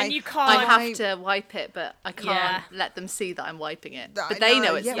like, do I? And you can't- I have to wipe it, but I can't Yeah. let them see that I'm wiping it. I But they know,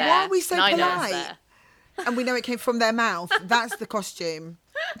 know it's yeah. there. Why are we so and I know it's polite? there. And we know it came from their mouth. That's the costume.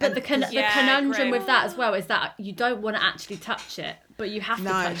 But the Yeah, conundrum great. with that as well is that you don't want to actually touch it, but you have to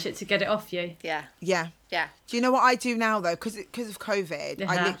No. touch it to get it off you. Yeah. Yeah. Yeah. Do you know what I do now though? Because of COVID,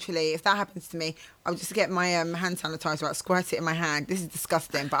 I Uh-huh. literally, if that happens to me, I would just get my hand sanitizer out, squirt it in my hand. This is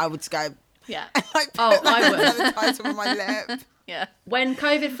disgusting, but I would just go Yeah. like Oh, put that I would. sanitizer on my lip. Yeah. When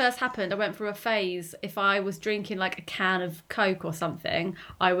COVID first happened, I went through a phase. If I was drinking like a can of Coke or something,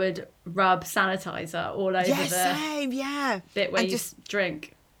 I would rub sanitizer all over Yeah, the same. Yeah. bit where And you just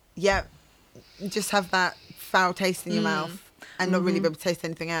drink. Yeah, just have that foul taste in your mouth and not really be able to taste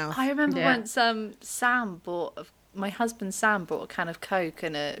anything else. I remember Yeah. once my husband Sam bought a can of Coke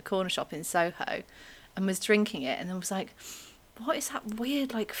in a corner shop in Soho and was drinking it and then was like, what is that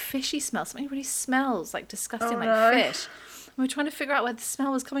weird, like, fishy smell? Something really smells like disgusting, like no. fish. And we were trying to figure out where the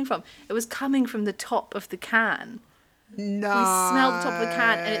smell was coming from. It was coming from the top of the can. No. We smelled the top of the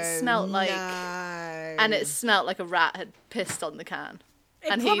can and it smelled like... No. And it smelled like a rat had pissed on the can.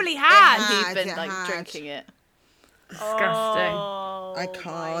 It And probably he'd had. been, It like, had. drinking it. Disgusting. Oh, I my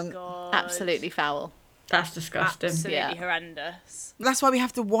can't. God. Absolutely foul. That's disgusting. Absolutely Yeah. horrendous. That's why we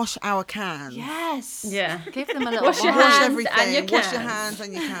have to wash our cans. Yes. Yeah. Give them a little Wash your wash. Wash hands everything. and your Wash your cans. hands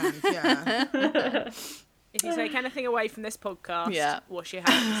and your cans. Yeah. If you take anything away from this podcast, Yeah. wash your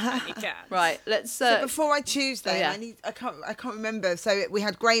hands and you can. Right, let's... So before I choose them, yeah. I can't remember. So we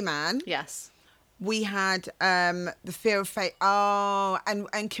had Grey Man. Yes. We had The Fear of Fate. Oh,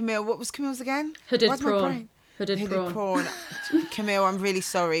 and Camille. What was Camille's again? Hooded Why's my prawn. brain? Hooded prawn. Camille, I'm really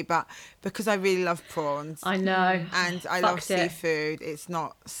sorry, but because I really love prawns I know. and I love Fucked it. seafood, it's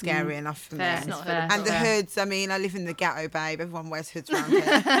not scary enough for Fair, me. it's not fair. hooded And the fair. hoods, I mean, I live in the ghetto, babe. Everyone wears hoods around here.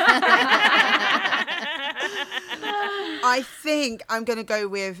 I think I'm going to go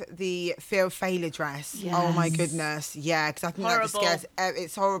with the Fear of Failure dress. Oh my goodness. Yeah, because I think that just Horrible. scares,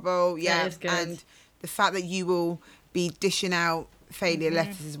 it's horrible. Yeah. it is good. And the fact that you will be dishing out failure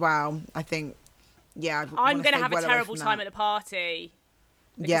letters as well, I think, yeah. I'm going to have a terrible time at the party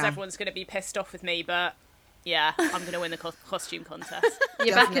because Yeah. everyone's going to be pissed off with me, but yeah, I'm going to win the costume contest.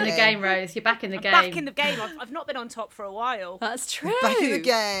 You're back in the Definitely. game, Rose. You're back in the game. Back in the game. I've not been on top for a while. That's true. Back in the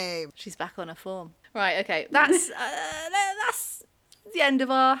game. She's back on her form. Right, okay. That's the end of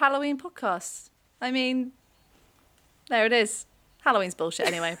our Halloween podcast. I mean, there it is. Halloween's bullshit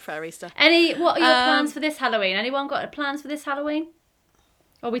anyway for Easter. What are your plans for this Halloween? Anyone got plans for this Halloween?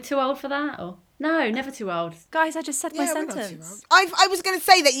 Are we too old for that? Or no, never too old. Guys, I just said my Yeah, we're not too sentence. old. I was going to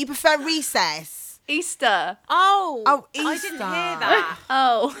say that you prefer recess. Easter. Oh, Oh, I didn't hear Easter. that.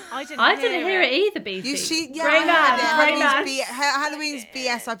 Oh. I didn't hear it either, BT. Yeah, Grey I Man, heard Grey it. Man. Halloween's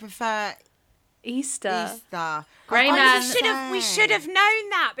BS. I prefer Easter. Easter. Grey I Man. was We should have known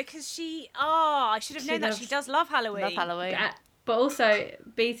that because I should have She known that loves- she does love Halloween. Love Halloween. But also,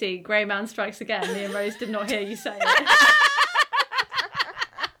 BT, Grey Man Strikes Again. Me and Rose did not hear you say it.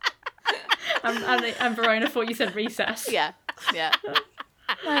 and Verona thought you said recess. Yeah. Yeah.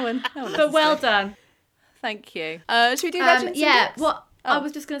 No one But listens well to me. done. Thank you. Should we do Legends Yeah, and Dicks? what Oh. I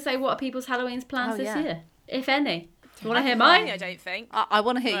was just going to say, what are people's Halloween's plans Oh, this yeah. year? If any. Do you want to hear Mine, I mine? don't think. I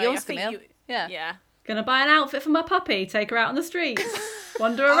want to hear Right, yours, I think Camille. you- Yeah. Yeah. Gonna buy an outfit for my puppy, take her out on the streets,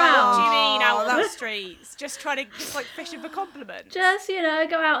 wander What do around. you mean out on the that's- streets? Just trying to like fishing for compliments. Just,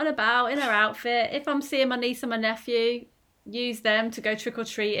 go out and about in her outfit. If I'm seeing my niece and my nephew, use them to go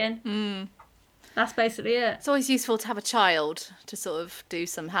trick-or-treating. That's basically it. It's always useful to have a child to sort of do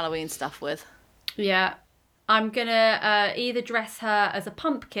some Halloween stuff with. Yeah. I'm gonna either dress her as a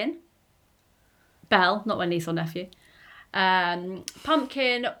pumpkin, Belle, not my niece or nephew,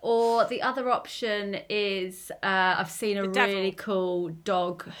 pumpkin, or the other option is I've seen a The devil. really cool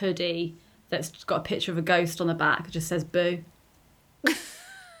dog hoodie that's got a picture of a ghost on the back. It just says boo.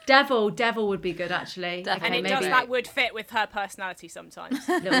 Devil would be good, actually. Definitely. And it Okay, does maybe that would fit with her personality sometimes.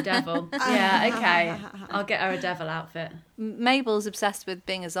 little devil. Yeah, okay. I'll get her a devil outfit. Mabel's obsessed with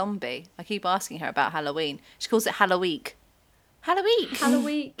being a zombie. I keep asking her about Halloween. She calls it Halloweek. Halloweek.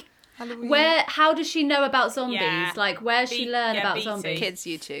 Halloween. Halloween. How does she know about zombies? Yeah. Like, where's she learn about BT. zombies? Kids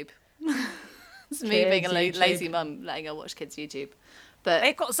YouTube. It's me being a Kids' YouTube. lazy mum letting her watch kids YouTube. But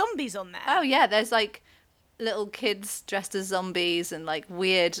They've got zombies on there. oh yeah, there's like little kids dressed as zombies and like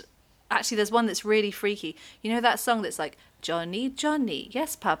weird. Actually, there's one that's really freaky. You know that song that's like Johnny, Johnny,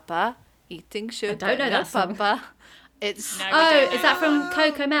 yes, Papa, eating sugar, don't know no, that song. Papa. It's No, we Oh, don't is know that from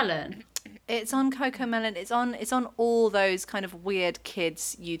Coco Melon? It's on Cocomelon. It's on all those kind of weird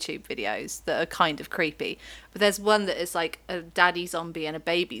kids YouTube videos that are kind of creepy. But there's one that is like a daddy zombie and a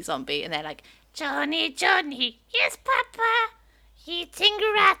baby zombie, and they're like, Johnny, Johnny, yes, Papa. Eating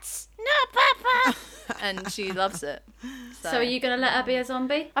rats, no, Papa. and she loves it. So are you going to let her be a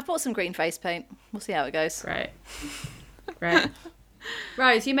zombie? I've bought some green face paint. We'll see how it goes. Great. Great.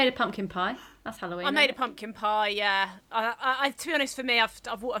 Rose, you made a pumpkin pie. That's Halloween. I made a pumpkin pie. Yeah. I to be honest, for me, I've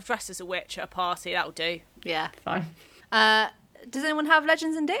dressed as a witch at a party. That'll do. Yeah. Fine. Does anyone have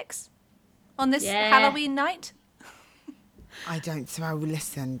Legends and Dicks on this Yeah. Halloween night? I don't, so I will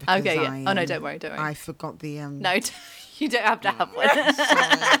listen. Because Okay, yeah. I, Oh, no, don't worry. I forgot the. No, you don't have to have one.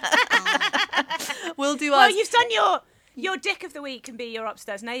 We'll do Well, ours. you've done your dick of the week can be your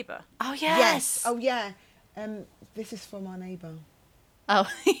upstairs neighbour. Oh, Yes. yes. Oh, yeah. This is from our neighbour. Oh,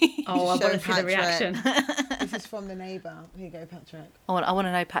 Oh, I want to see the Patrick. reaction. This is from the neighbour. Here you go, Patrick. I want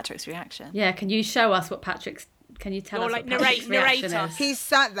to know Patrick's reaction. Yeah, can you show us what Patrick's... Can you tell Or, us like, what Patrick's reaction narrate is? He's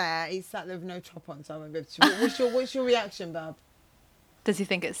sat there with no top on, so I won't be able to. What's your reaction, Bab? Does he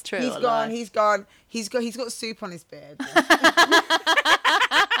think it's true? He's or gone. lie? He's gone. He's got soup on his beard.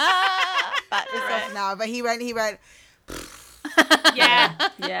 It's off now, but he went. Yeah.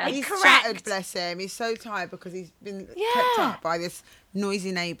 Yeah. He's Correct. shattered, bless him. He's so tired because he's been kept Yeah. up by this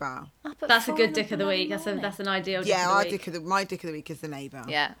noisy neighbour. Up at That's a 4 good in dick the of the week. morning. That's an ideal dick Yeah, of our the week. my dick of the week is the neighbour.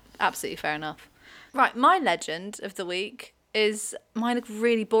 Yeah, absolutely fair enough. Right, my legend of the week is mine look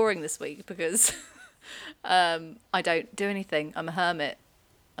really boring this week because I don't do anything. I'm a hermit.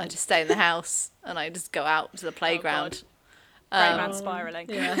 I just stay in the house and I just go out to the playground. Grey man spiralling.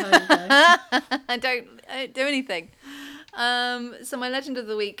 Yeah, there you go. I don't do anything. So my legend of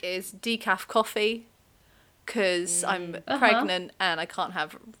the week is decaf coffee because I'm pregnant and I can't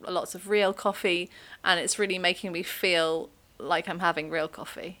have lots of real coffee, and it's really making me feel like I'm having real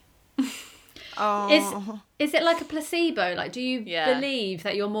coffee. Oh, Is it like a placebo? Like, do you Yeah. believe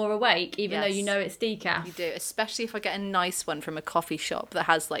that you're more awake even though you Yes. know it's decaf? You do, especially if I get a nice one from a coffee shop that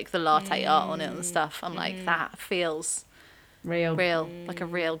has like the latte art on it and stuff. I'm like, that feels Real. like a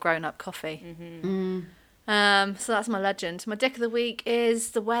real grown-up coffee. So that's my legend. My dick of the week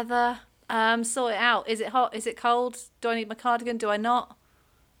is the weather. Sort it out. Is it hot? Is it cold? Do I need my cardigan? Do I not?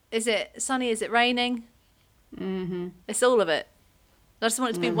 Is it sunny? Is it raining? It's all of it. I just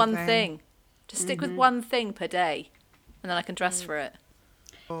want it to be one thing. Just stick with one thing per day, and then I can dress for it.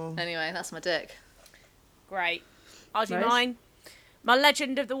 Anyway, that's my dick. Great. I'll do Rose? mine. My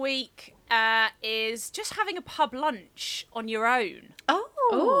legend of the week is just having a pub lunch on your own.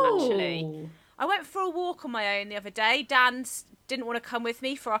 Oh, Actually. I went for a walk on my own the other day. Dan didn't want to come with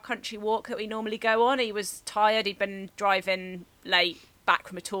me for our country walk that we normally go on. He was tired. He'd been driving late back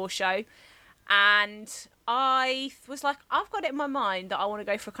from a tour show. And I was like, I've got it in my mind that I want to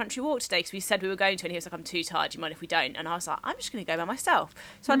go for a country walk today because we said we were going to. And he was like, I'm too tired. Do you mind if we don't? And I was like, I'm just going to go by myself.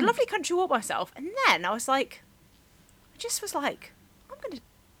 So I had a lovely country walk myself. And then I was like, I'm going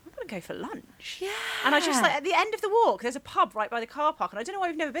to go for lunch. yeah. And I just like at the end of the walk, there's a pub right by the car park, and I don't know why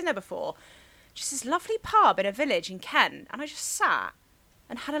we've never been there before. Just this lovely pub in a village in Kent, and I just sat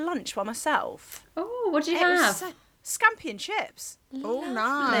and had a lunch by myself. Oh, what did you It was have? so, scampi and chips. oh,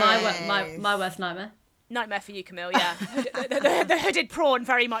 nice. My worst nightmare. Nightmare for you, Camille. Yeah, the hooded prawn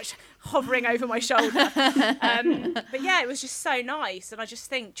very much hovering over my shoulder. But yeah, it was just so nice, and I just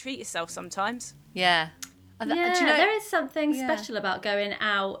think treat yourself sometimes. Yeah. Yeah, Do you know, there is something Yeah. special about going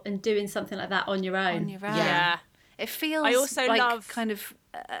out and doing something like that on your own. on your own. Yeah. It feels I also like love- kind of,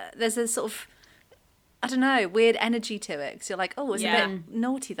 there's a sort of, I don't know, weird energy to it. Because you're like, oh, it's Yeah. a bit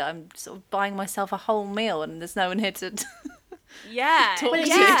naughty that I'm sort of buying myself a whole meal and there's no one here to... Yeah, Talk But it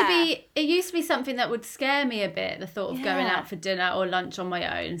Yeah. used to be something that would scare me a bit. The thought of going Yeah. out for dinner or lunch on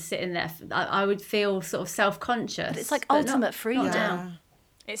my own, sitting there, I would feel sort of self-conscious. It's like but not- ultimate not freedom. now.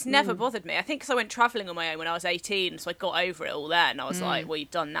 It's never bothered me. I think because I went travelling on my own when I was 18, so I got over it all then. I was like, well,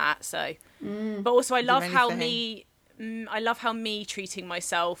 you've done that, so. But also, I love how me treating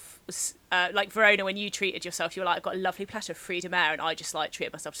myself was like Verona. When you treated yourself, you were like, I've got a lovely platter of freedom air, and I just like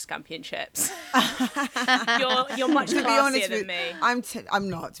treated myself to scampi and chips. you're much To be classier honest than with me. I'm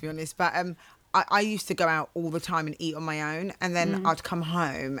not, to be honest, but I used to go out all the time and eat on my own, and then I'd come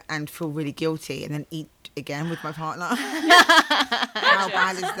home and feel really guilty, and then eat again with my partner. How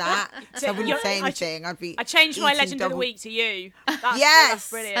bad is that? So I wouldn't say anything. I'd be. I changed my eating legend of the double- week to you. That's Yes!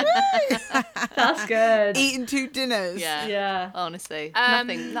 brilliant. That's good. Eating 2 dinners. Yeah. Yeah. Honestly. Um,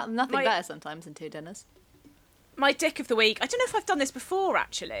 nothing my- better sometimes than 2 dinners. My dick of the week. I don't know if I've done this before,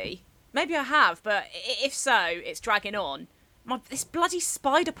 actually. Maybe I have, but if so, it's dragging on. This bloody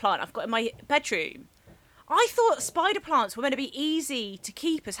spider plant I've got in my bedroom. I thought spider plants were meant to be easy to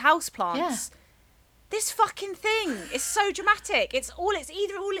keep as house plants. Yeah. This fucking thing is so dramatic. It's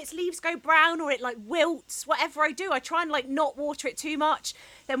either all its leaves go brown or it like wilts. Whatever I do, I try and like not water it too much.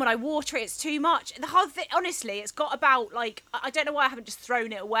 Then when I water it, it's too much. The whole thing, honestly, it's got about like I don't know why I haven't just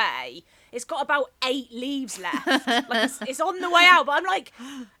thrown it away. It's got about 8 leaves left. Like it's on the way out, but I'm like,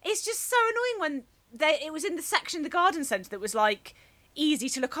 it's just so annoying when it was in the section of the garden centre that was like easy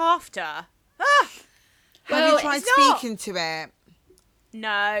to look after. Ah, Have Well, you tried it's not. speaking to it?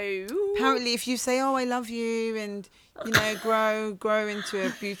 no. Apparently, if you say, "Oh, I love you," and grow into a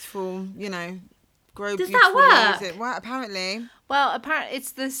beautiful, grow Does that beautiful work? leaves, well, apparently. Well, apparently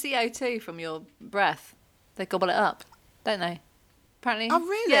it's the CO2 from your breath. They gobble it up, don't they? Apparently. Oh,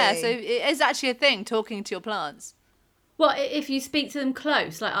 really? Yeah, so it is actually a thing, talking to your plants. What if you speak to them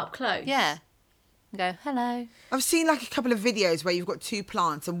close, like up close? Yeah. and go, hello. I've seen like a couple of videos where you've got two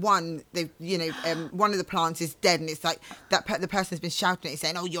plants, and one, one of the plants is dead, and it's like the person has been shouting at it,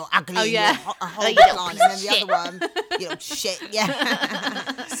 saying, "Oh, you're ugly." Oh, yeah. You're a horrible you little plant," piece and of then the other one, "You little shit."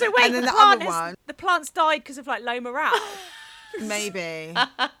 Yeah. So wait, And then the the other plant one- the plant's died because of like low morale. maybe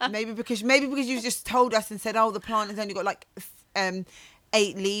because you just told us and said, "Oh, the plant has only got like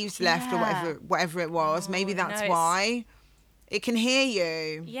 8 leaves left," or whatever it was. Maybe that's no, it's- why. It can hear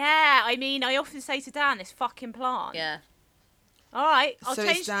you. Yeah, I mean, I often say to Dan, this fucking plant. Yeah. All right, I'll So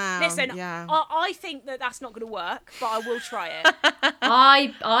it's change. down, Listen, yeah. I think that's not going to work, but I will try it.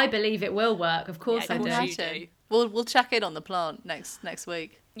 I believe it will work. Of course Yeah, I of do. course you Imagine. do. We'll check in on the plant next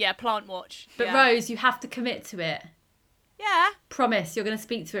week. Yeah, plant watch. But yeah. Rose, you have to commit to it. Yeah, Promise you're going to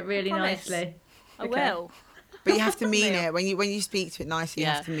speak to it really Promise. nicely. I Okay. will. But you have to mean it when you speak to it nicely. You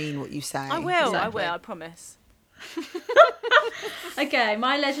Yeah. have to mean what you say. I will. I Exactly. will. I promise. Okay,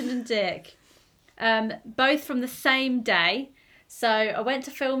 my legend and dick. Both from the same day. So I went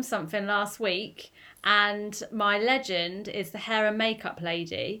to film something last week, and my legend is the hair and makeup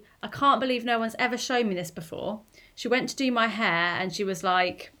lady. I can't believe no one's ever shown me this before. She went to do my hair, and she was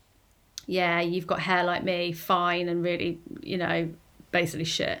like, "Yeah, you've got hair like me, fine, and really, basically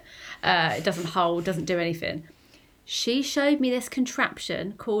shit. It doesn't hold, doesn't do anything." She showed me this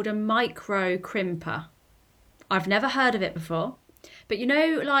contraption called a micro crimper. I've never heard of it before, but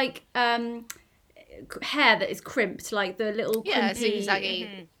like hair that is crimped, like the little Yeah, crimpy,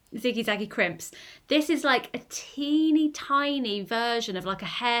 ziggy-zaggy. ziggy-zaggy crimps. This is like a teeny tiny version of like a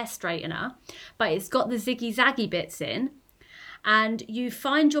hair straightener, but it's got the ziggy-zaggy bits in, and you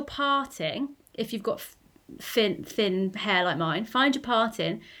find your parting. If you've got thin hair like mine, find your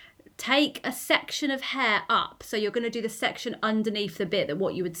parting. Take a section of hair up, so you're going to do the section underneath the bit that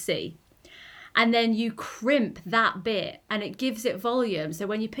what you would see. And then you crimp that bit, and it gives it volume. So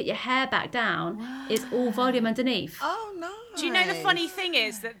when you put your hair back down, it's all volume underneath. Oh no. Do you know the funny thing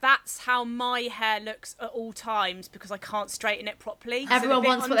is that's how my hair looks at all times because I can't straighten it properly. So Everyone the bit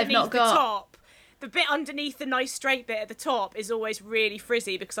wants what they've not underneath the got. top, the bit underneath the nice straight bit at the top is always really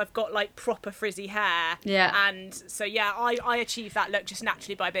frizzy because I've got like proper frizzy hair. Yeah. And so yeah, I achieve that look just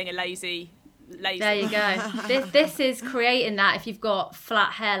naturally by being a lazy. There you go. This is creating that if you've got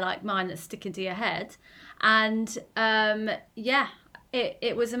flat hair like mine that's sticking to your head. And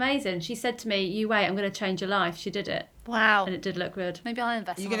it was amazing. She said to me, "You wait, I'm going to change your life." She did it. Wow. And it did look good. Maybe I'll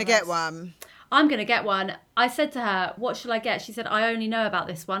invest. You're in gonna of get those. one. I'm going to get one. I said to her, "What shall I get?" She said, "I only know about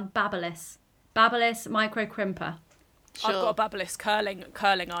this one, Babyliss. Babyliss micro crimper." Sure. I've got a Babyliss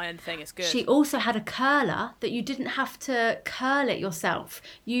curling iron thing. It's good. She also had a curler that you didn't have to curl it yourself.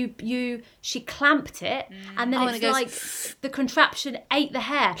 She clamped it, and then Oh, and it's it goes- like the contraption ate the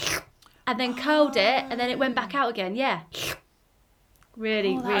hair, and then curled it, and then it went back out again. Yeah,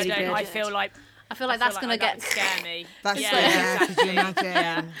 really, Oh, that's really good. I feel like that's gonna get that'd scare me. That's yeah, could you exactly.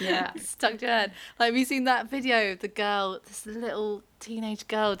 imagine? Yeah. stuck to your head. Like, have you seen that video of the girl, this little teenage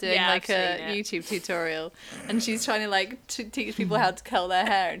girl doing Yeah, like I've a seen it. YouTube tutorial, and she's trying to like teach people how to curl their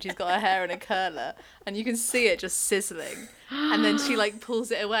hair, and she's got her hair in a curler, and you can see it just sizzling, and then she like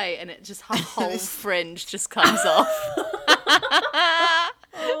pulls it away, and it just her whole fringe just comes off.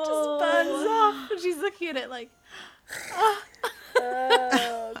 It just burns off, and she's looking at it like,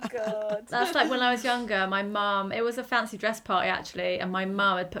 oh god. That's like when I was younger, my mum, it was a fancy dress party actually, and my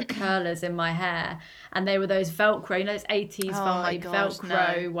mum had put curlers in my hair, and they were those Velcro, those 80s Oh my vibe gosh,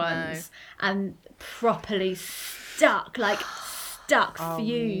 Velcro no, ones, and properly stuck,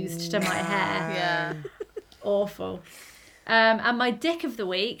 fused to my hair. Yeah. Awful. And my dick of the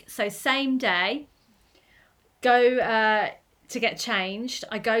week, so same day, go to get changed.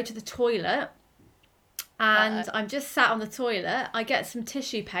 I go to the toilet, and I'm just sat on the toilet. I get some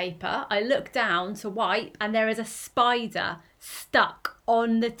tissue paper. I look down to wipe, and there is a spider stuck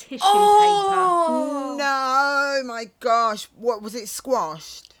on the tissue Oh! No, my gosh. What was it?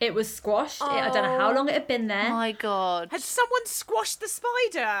 Squashed? paper. It was squashed. I don't know how long it had been there. My god. Had someone squashed the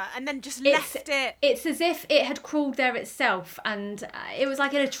spider and then just It's- left it? It's as if it had crawled there itself, and it was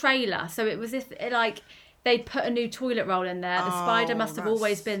like in a trailer. So it was if they'd put a new toilet roll in there. The spider must have that's-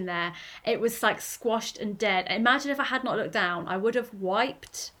 always been there. It was like squashed and dead. Imagine if I had not looked down, I would have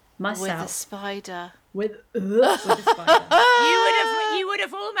wiped With the myself spider. with the spider. You would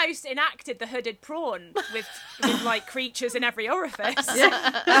have almost enacted the hooded prawn with like creatures in every orifice.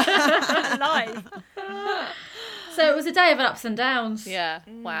 Live. So it was a day of ups and downs. Yeah.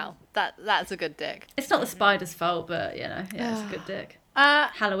 Wow. That's a good dick. It's not the spider's fault, but yeah, it's a good dick.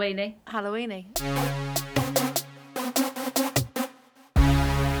 Halloweeny. Halloweeny.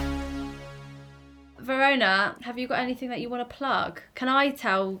 Verona, have you got anything that you want to plug? Can I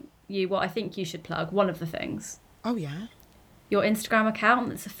tell you what I think you should plug. One of the things. Oh yeah. Your Instagram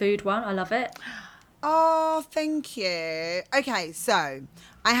account. It's a food one. I love it. Oh, thank you. Okay, so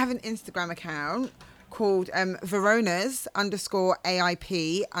I have an Instagram account called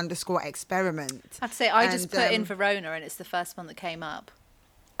Veronas_AIP_experiment. I'd say I just And, put in Verona and it's the first one that came up.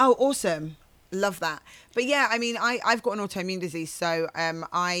 Oh, awesome. Love that. But yeah, I mean, I've got an autoimmune disease. So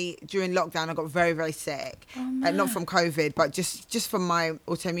during lockdown, I got very, very sick. Not from COVID, but just from my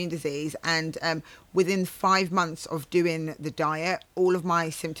autoimmune disease. And within 5 months of doing the diet, all of my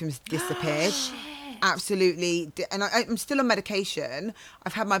symptoms disappeared. Absolutely. And I'm still on medication.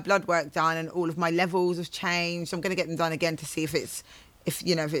 I've had my blood work done and all of my levels have changed. I'm going to get them done again to see if it's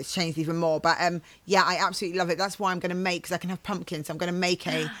changed even more. But yeah, I absolutely love it. That's why I'm going to make, because I can have pumpkins. So I'm going to make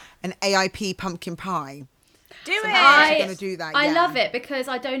an AIP pumpkin pie. Do it. I'm going to do that. I yeah. love it because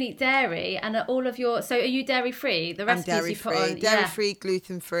I don't eat dairy, and all of your. So are you dairy free? The I'm recipes dairy you put free, on. dairy yeah. free,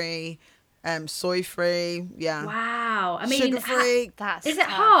 gluten free, soy free. Yeah. Wow. I mean, Sugar free. That's is it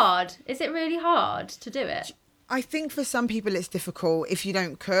tough. hard? Is it really hard to do it? I think for some people it's difficult if you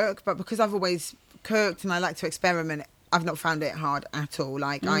don't cook, but because I've always cooked and I like to experiment, I've not found it hard at all.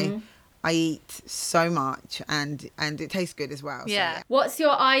 Like I eat so much and it tastes good as well. Yeah. So, What's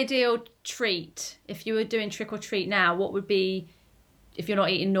your ideal treat? If you were doing trick or treat now, what would be, if you're not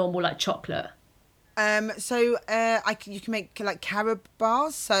eating normal, like chocolate? you can make like carob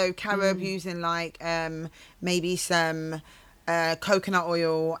bars. So carob using like maybe some coconut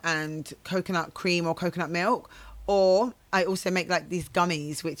oil and coconut cream or coconut milk. Or I also make like these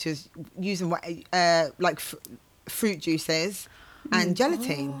gummies, which is using fruit juices and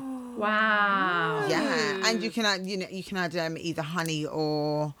gelatin. Wow. Yeah, and you can add, either honey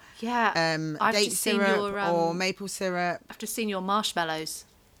or I've date just seen syrup your, or maple syrup. I've just seen your marshmallows.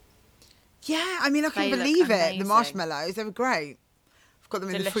 Yeah, I mean, I couldn't They look believe it. amazing. The marshmallows, they were great. I've got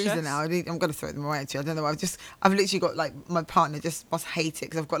them in the freezer Delicious. now. I'm going to throw them away actually. I don't know. I've literally got like, my partner just must hate it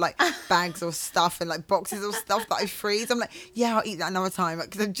because I've got like bags of stuff and like boxes of stuff that I freeze. I'm like, yeah, I'll eat that another time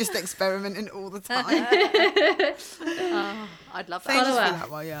because I'm just experimenting all the time. I'd love Thank that. you Follow for her. that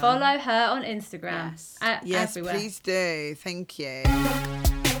one, yeah. Follow her on Instagram. Yes. Yes, Everywhere. please do. Thank you.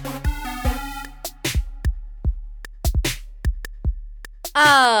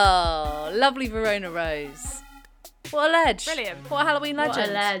 Oh, lovely Verona Rose. What a ledge. Brilliant. What a Halloween What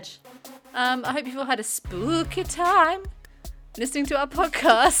legend. a ledge. I hope you've all had a spooky time listening to our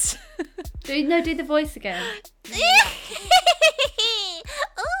podcast. Do the voice again. Ooh,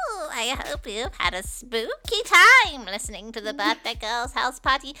 I hope you've had a spooky time listening to the Birthday Girls House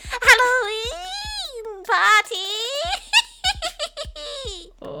Party Halloween party.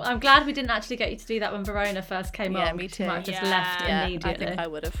 Oh, I'm glad we didn't actually get you to do that when Verona first came on. Yeah, me too. She might have just Yeah. left Yeah, immediately. I think I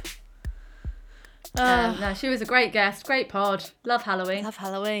would have. No, she was a great guest, great pod. Love Halloween. Love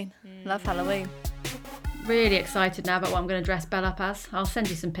Halloween. Love Halloween. Really excited now about what I'm going to dress Belle up as. I'll send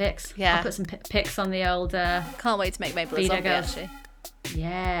you some pics. Yeah. I'll put some pics on the old. Can't wait to make Mabel a Vita zombie, girls. actually.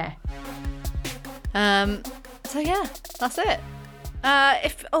 Yeah. So yeah, that's it.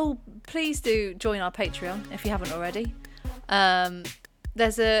 Please do join our Patreon if you haven't already.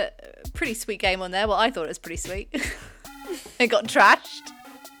 There's a pretty sweet game on there. Well, I thought it was pretty sweet. It got trashed.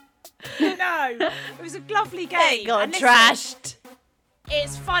 No, it was a lovely game. It got And listen, trashed.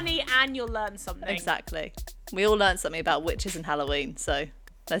 It's funny and you'll learn something. Exactly. We all learned something about witches and Halloween, so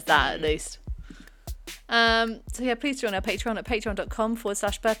there's that at least. So yeah, please join our Patreon at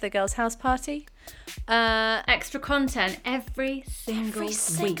patreon.com/birthdayGirlsHouseParty. Extra content every single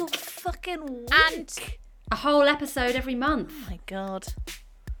week. Fucking week. And A whole episode every month. Oh my god,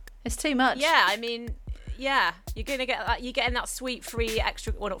 it's too much. yeah, I mean, yeah, you're gonna get that. You're getting that sweet free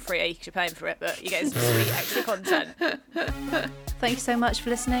extra. Well, not free because you're paying for it, but you're getting some sweet extra content. Thank you so much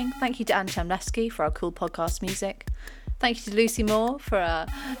for listening. Thank you to Anne Chamleski for our cool podcast music. Thank you to Lucy Moore for our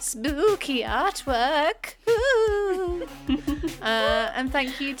spooky artwork. Ooh. And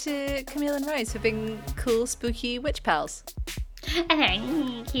thank you to Camille and Rose for being cool, spooky witch pals.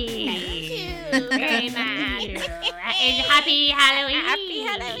 Thank you. Very much. And happy Halloween. Happy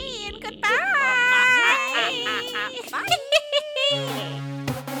Halloween. Goodbye. Bye.